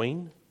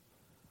following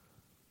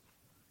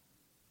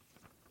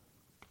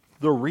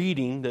the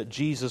reading that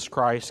Jesus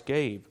Christ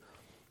gave.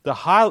 This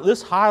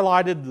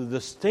highlighted the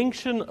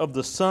distinction of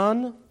the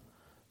Son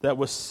that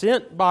was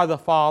sent by the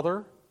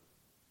Father.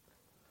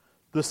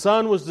 The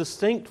Son was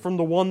distinct from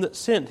the one that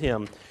sent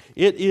Him.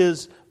 It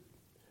is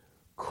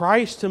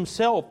Christ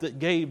Himself that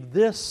gave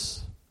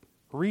this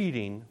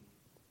reading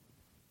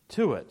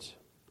to it.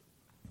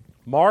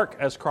 Mark,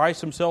 as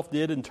Christ Himself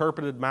did,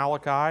 interpreted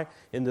Malachi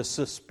in the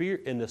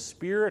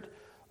spirit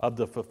of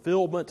the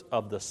fulfillment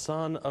of the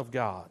Son of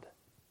God.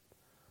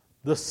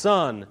 The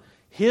Son,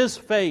 His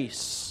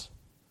face,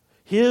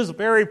 His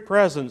very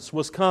presence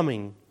was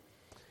coming,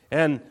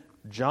 and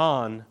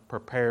John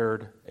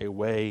prepared a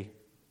way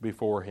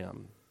before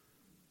Him.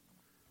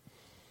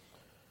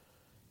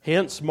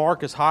 Hence,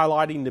 Mark is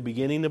highlighting the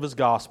beginning of his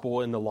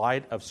gospel in the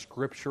light of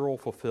scriptural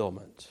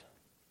fulfillment.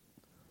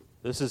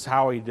 This is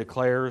how he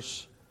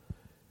declares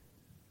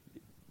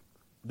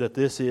that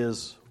this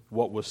is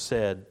what was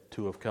said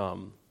to have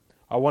come.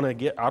 I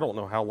don't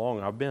know how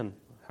long I've been.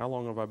 How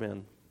long have I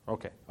been?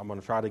 Okay, I'm going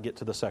to try to get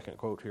to the second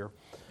quote here.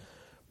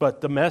 But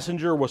the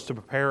messenger was to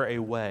prepare a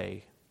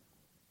way.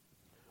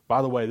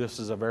 By the way, this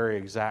is a very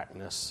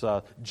exactness.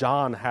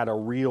 John had a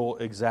real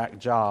exact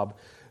job.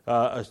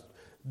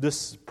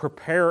 This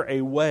prepare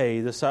a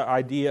way, this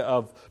idea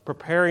of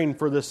preparing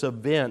for this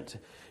event,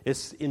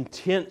 it's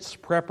intense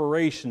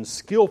preparation,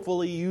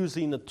 skillfully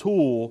using a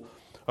tool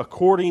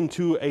according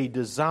to a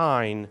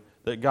design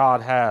that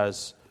God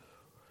has.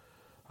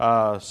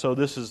 So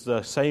this is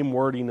the same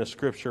wording of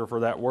Scripture for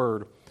that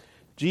word.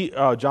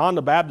 John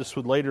the Baptist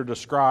would later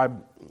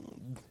describe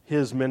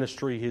his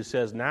ministry. He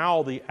says,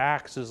 now the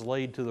axe is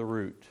laid to the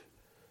root.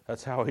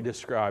 That's how he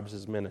describes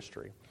his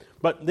ministry.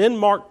 But then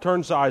Mark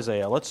turns to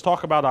Isaiah. Let's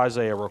talk about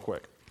Isaiah real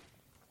quick.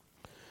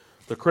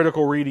 The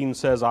critical reading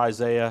says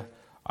Isaiah.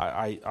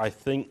 I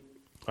think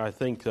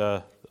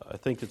I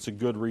think it's a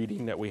good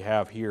reading that we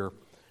have here,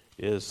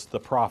 is the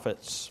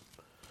prophets.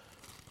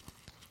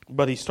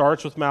 But he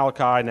starts with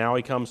Malachi, now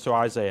he comes to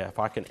Isaiah. If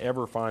I can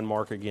ever find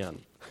Mark again.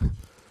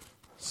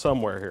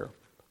 Somewhere here.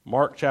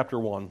 Mark chapter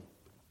 1.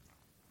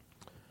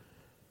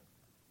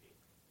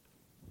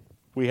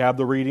 We have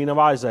the reading of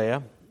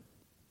Isaiah.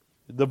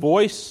 The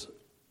voice,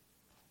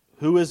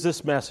 who is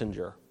this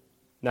messenger?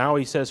 Now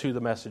he says who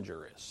the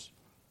messenger is.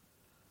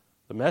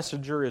 The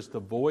messenger is the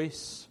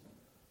voice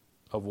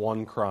of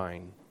one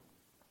crying.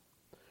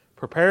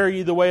 Prepare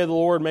ye the way of the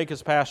Lord, make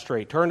his path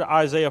straight. Turn to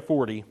Isaiah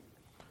 40.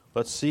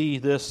 Let's see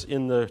this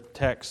in the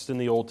text in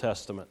the Old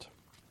Testament.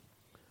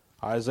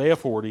 Isaiah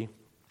 40,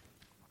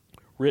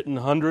 written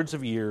hundreds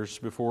of years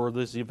before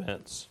these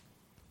events.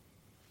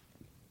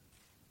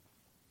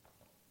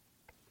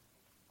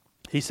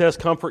 He says,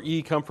 comfort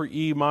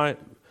ye, my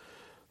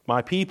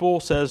people,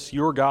 says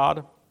your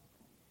God.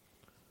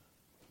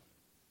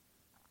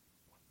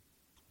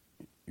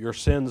 Your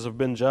sins have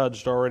been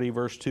judged already.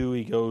 Verse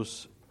 2,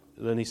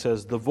 then he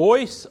says, the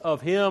voice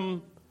of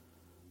him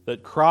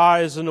that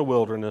cries in the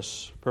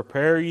wilderness,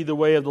 prepare ye the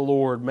way of the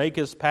Lord, make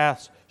his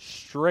paths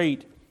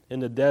straight in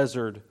the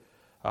desert,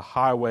 a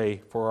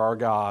highway for our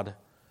God.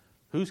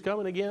 Who's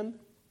coming again?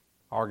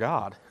 Our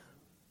God.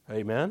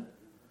 Amen?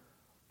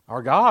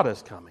 Our God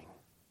is coming.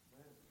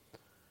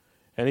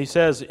 And he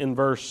says in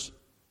verse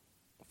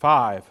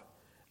 5,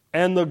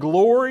 and the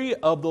glory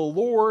of the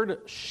Lord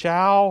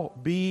shall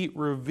be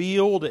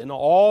revealed, and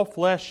all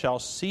flesh shall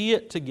see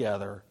it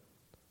together,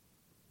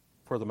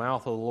 for the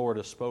mouth of the Lord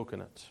has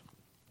spoken it.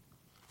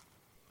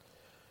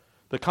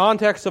 The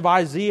context of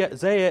Isaiah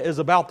is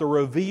about the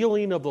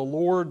revealing of the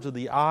Lord to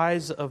the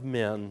eyes of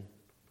men.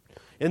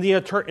 In the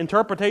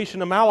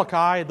interpretation of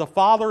Malachi, the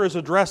Father is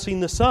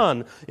addressing the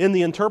Son. In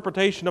the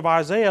interpretation of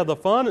Isaiah, the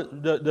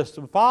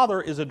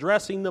Father is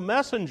addressing the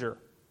messenger,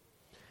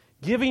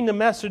 giving the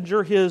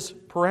messenger his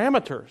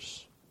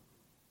parameters.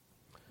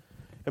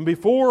 And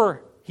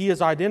before he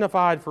is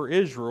identified for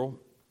Israel,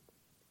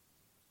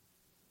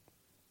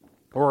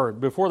 or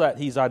before that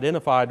he's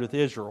identified with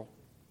Israel,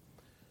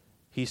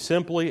 he's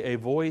simply a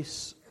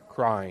voice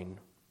crying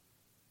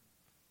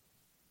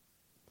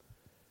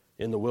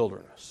in the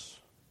wilderness.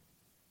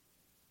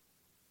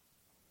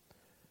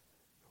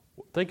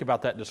 Think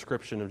about that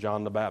description of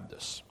John the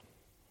Baptist.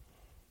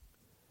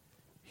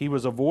 He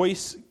was a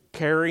voice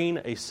carrying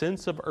a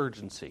sense of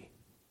urgency,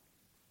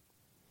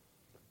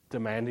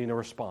 demanding a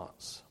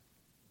response.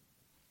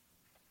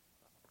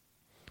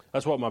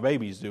 That's what my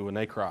babies do when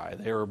they cry.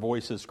 Their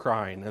voices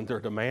crying, and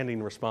they're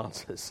demanding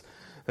responses.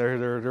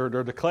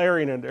 They're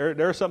declaring, and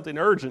there's something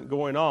urgent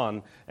going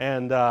on,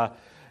 and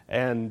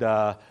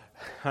I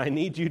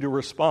need you to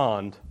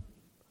respond.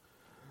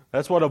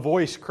 That's what a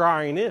voice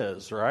crying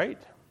is,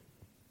 right?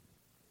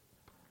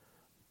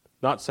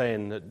 Not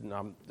saying that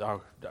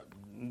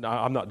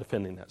I'm not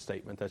defending that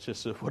statement. That's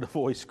just what a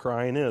voice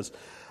crying is.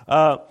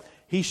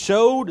 He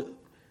showed,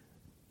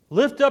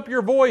 lift up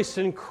your voice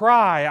and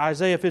cry,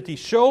 Isaiah 50,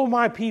 show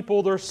my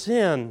people their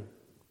sin.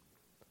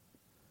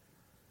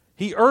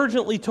 He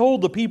urgently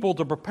told the people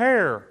to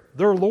prepare.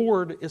 Their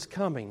Lord is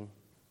coming.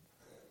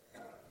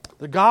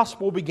 The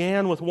gospel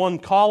began with one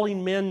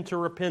calling men to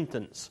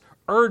repentance,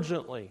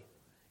 urgently.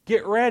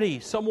 Get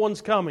ready,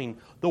 someone's coming.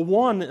 The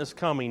one is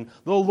coming.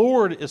 The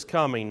Lord is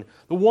coming.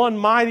 The one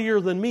mightier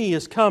than me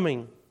is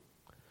coming.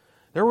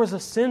 There was a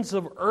sense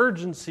of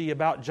urgency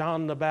about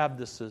John the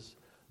Baptist's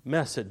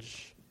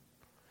message.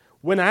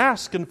 When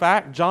asked, in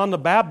fact, John the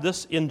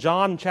Baptist in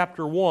John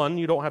chapter 1,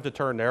 you don't have to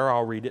turn there,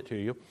 I'll read it to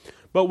you.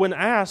 But when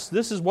asked,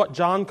 this is what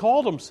John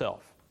called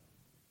himself.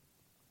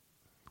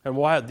 And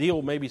we'll have to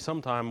deal maybe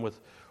sometime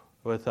with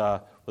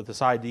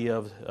this idea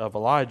of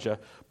Elijah.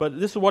 But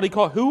this is what he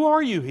called. Who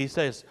are you? He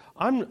says,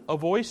 I'm a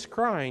voice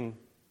crying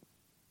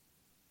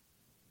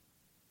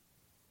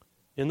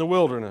in the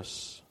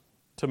wilderness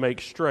to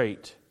make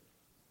straight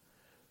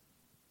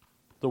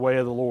the way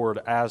of the Lord,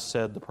 as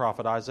said the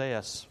prophet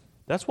Isaiah.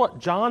 That's what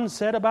John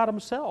said about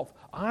himself.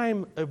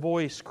 I'm a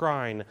voice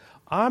crying.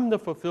 I'm the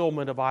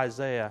fulfillment of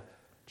Isaiah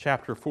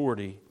chapter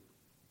 40.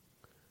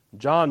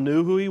 John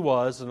knew who he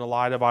was in the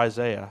light of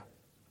Isaiah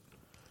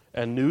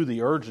and knew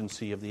the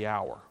urgency of the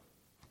hour.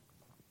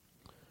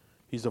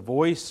 He's a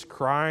voice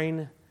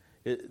crying.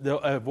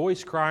 A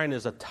voice crying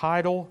is a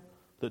title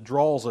that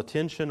draws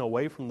attention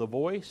away from the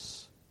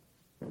voice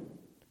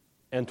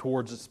and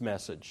towards its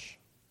message,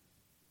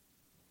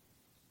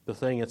 the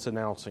thing it's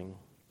announcing.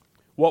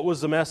 What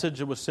was the message?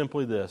 It was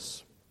simply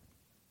this: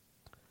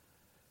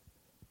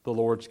 the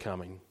Lord's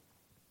coming.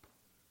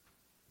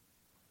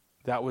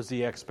 That was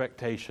the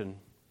expectation.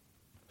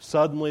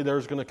 Suddenly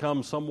there's going to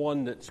come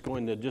someone that's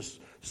going to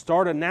just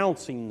start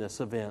announcing this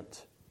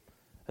event.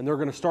 And they're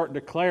going to start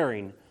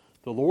declaring,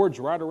 the Lord's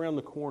right around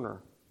the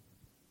corner.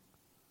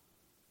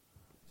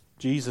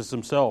 Jesus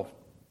himself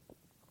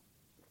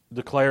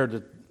declared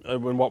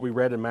that, when what we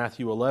read in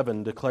Matthew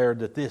 11, declared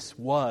that this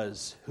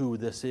was who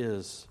this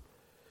is.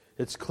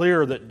 It's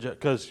clear that,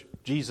 because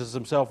Jesus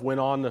himself went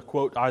on to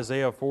quote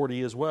Isaiah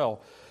 40 as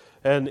well.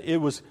 And it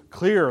was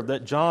clear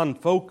that John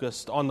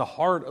focused on the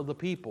heart of the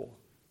people.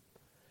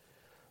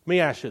 me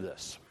ask you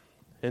this,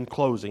 in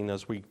closing,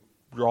 as we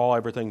draw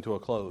everything to a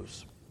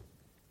close.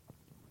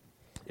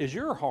 Is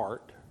your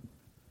heart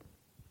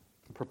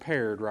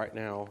prepared right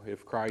now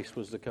if Christ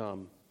was to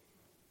come?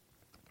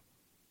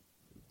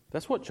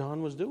 That's what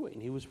John was doing.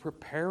 He was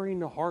preparing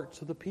the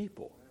hearts of the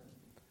people.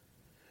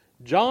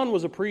 John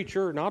was a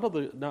preacher, not of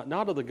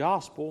the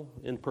gospel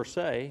in per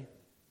se,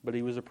 but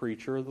he was a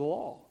preacher of the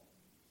law.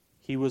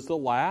 He was the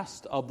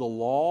last of the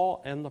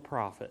law and the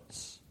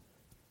prophets.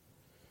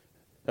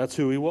 That's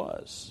who he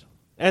was.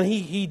 And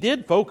he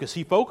did focus.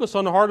 He focused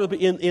on the heart of the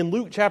people. In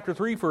Luke chapter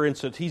 3, for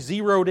instance, he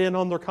zeroed in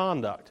on their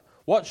conduct.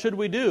 What should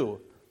we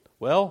do?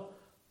 Well,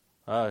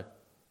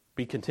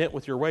 be content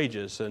with your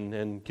wages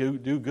and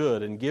do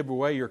good and give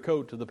away your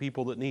coat to the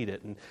people that need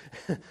it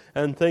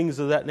and things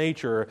of that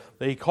nature.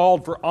 They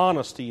called for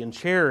honesty and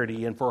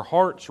charity and for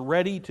hearts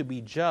ready to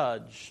be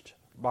judged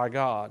by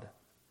God.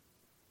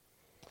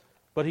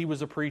 But he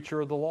was a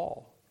preacher of the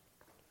law.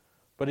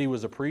 But he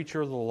was a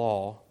preacher of the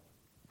law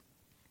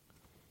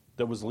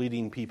that was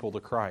leading people to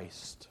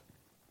Christ.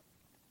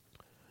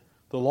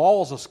 The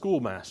law is a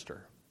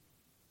schoolmaster.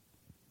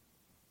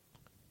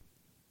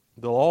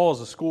 The law is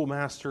a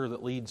schoolmaster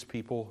that leads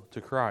people to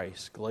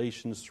Christ.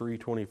 Galatians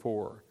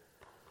 3:24.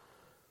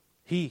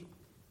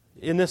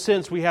 In this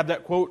sense, we have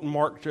that quote in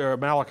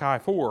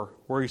Malachi 4,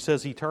 where he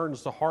says he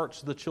turns the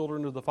hearts of the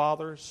children to the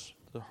fathers,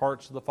 the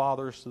hearts of the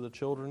fathers to the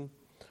children.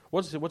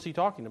 What's he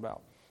talking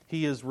about?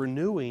 He is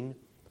renewing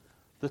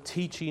the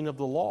teaching of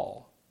the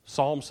law.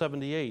 Psalm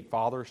 78,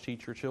 fathers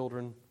teach your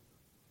children.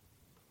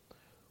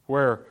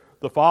 Where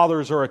the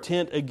fathers are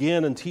attent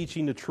again in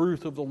teaching the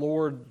truth of the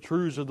Lord,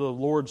 truths of the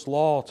Lord's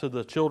law to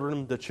the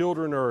children. The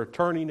children are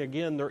turning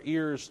again their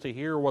ears to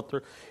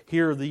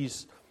hear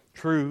these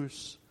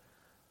truths.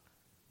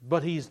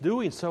 But he's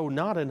doing so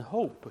not in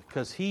hope,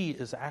 because he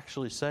is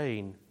actually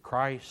saying,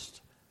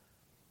 Christ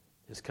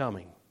is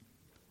coming,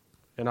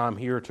 and I'm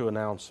here to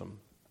announce him.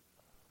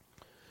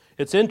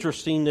 It's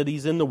interesting that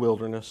he's in the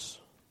wilderness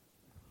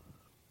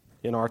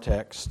in our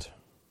text.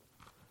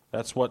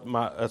 That's what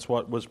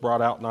was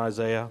brought out in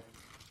Isaiah.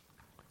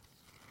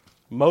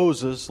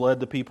 Moses led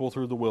the people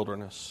through the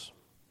wilderness.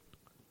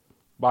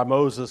 By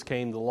Moses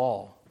came the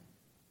law.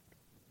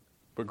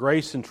 But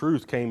grace and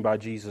truth came by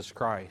Jesus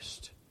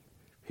Christ.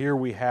 Here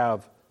we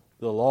have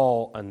the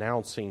law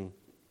announcing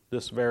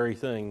this very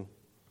thing.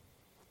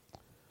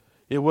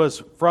 It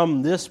was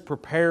from this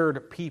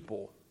prepared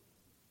people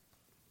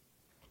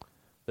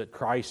that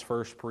Christ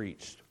first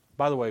preached.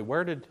 By the way,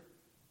 where did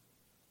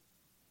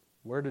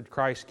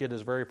Christ get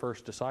his very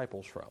first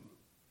disciples from?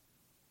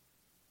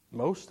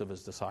 Most of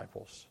his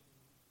disciples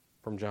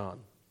from John.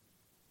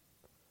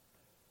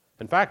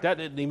 In fact, that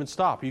didn't even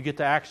stop. You get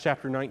to Acts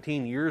chapter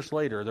 19 years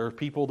later. There are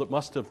people that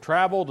must have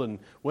traveled and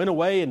went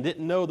away and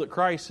didn't know that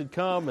Christ had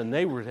come, and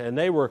they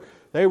were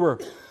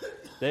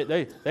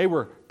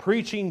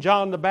preaching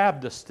John the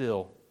Baptist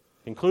still,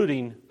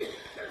 including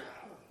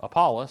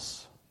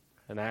Apollos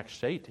in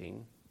Acts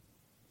 18.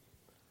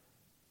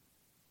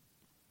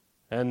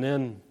 And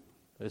then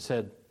it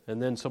said,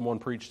 and then someone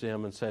preached to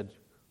him and said,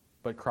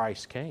 but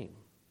Christ came.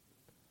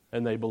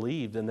 And they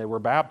believed, and they were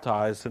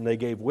baptized, and they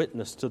gave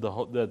witness to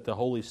that the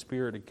Holy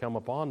Spirit had come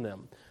upon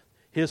them.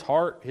 His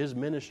heart, his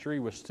ministry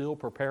was still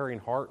preparing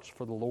hearts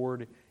for the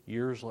Lord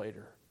years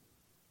later.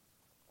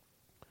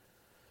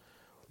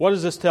 What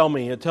does this tell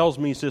me? It tells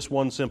me just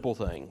one simple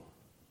thing.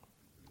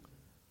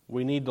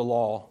 We need the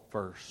law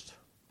first.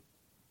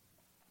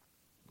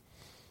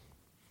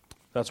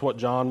 That's what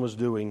John was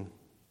doing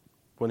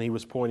when he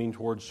was pointing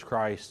towards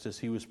Christ, as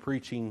he was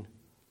preaching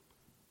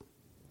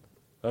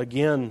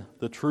again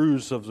the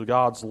truths of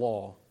God's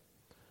law.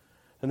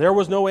 And there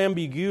was no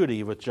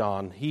ambiguity with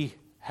John. He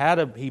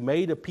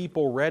made a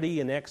people ready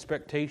in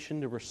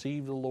expectation to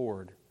receive the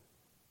Lord.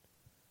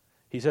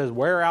 He says,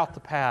 wear out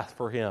the path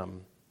for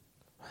him.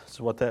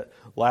 That's what that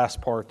last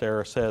part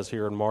there says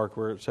here in Mark,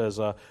 where it says,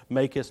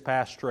 make his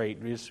path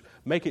straight. Just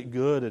make it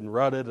good and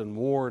rutted and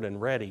worn and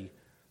ready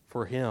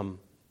for him.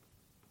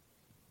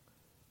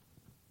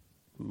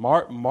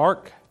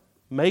 Mark,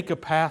 make a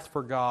path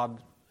for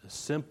God as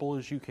simple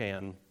as you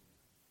can.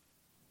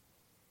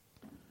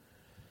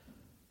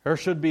 There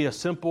should be a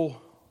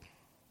simple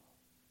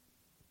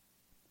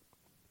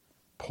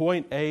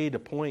point A to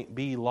point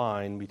B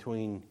line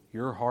between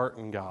your heart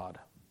and God.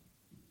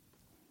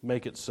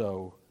 Make it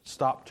so.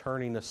 Stop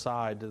turning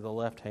aside to the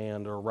left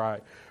hand or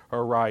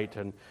right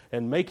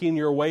and making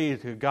your way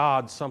to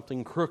God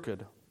something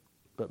crooked,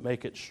 but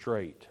make it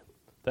straight.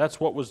 That's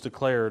what was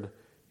declared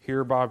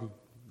here by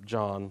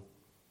John,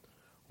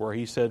 where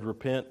he said,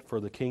 repent,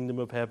 for the kingdom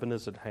of heaven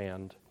is at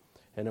hand.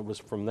 And it was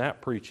from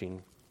that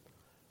preaching,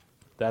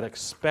 that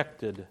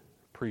expected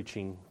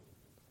preaching,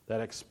 that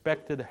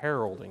expected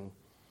heralding,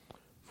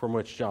 from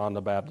which John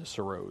the Baptist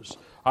arose.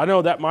 I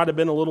know that might have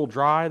been a little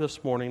dry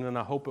this morning, and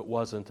I hope it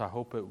wasn't. I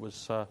hope it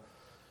was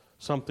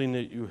something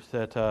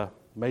that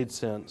made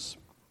sense.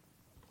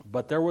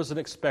 But there was an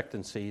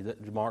expectancy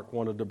that Mark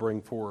wanted to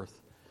bring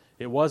forth.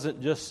 It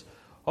wasn't just,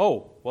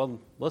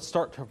 let's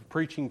start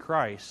preaching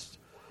Christ.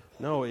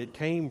 No, it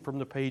came from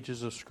the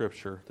pages of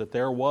Scripture that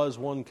there was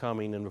one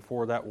coming, and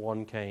before that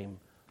one came,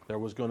 there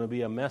was going to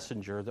be a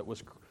messenger that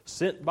was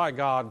sent by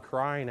God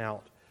crying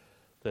out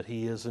that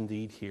He is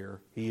indeed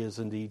here. He is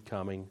indeed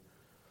coming.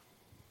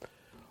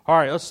 All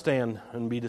right, let's stand and be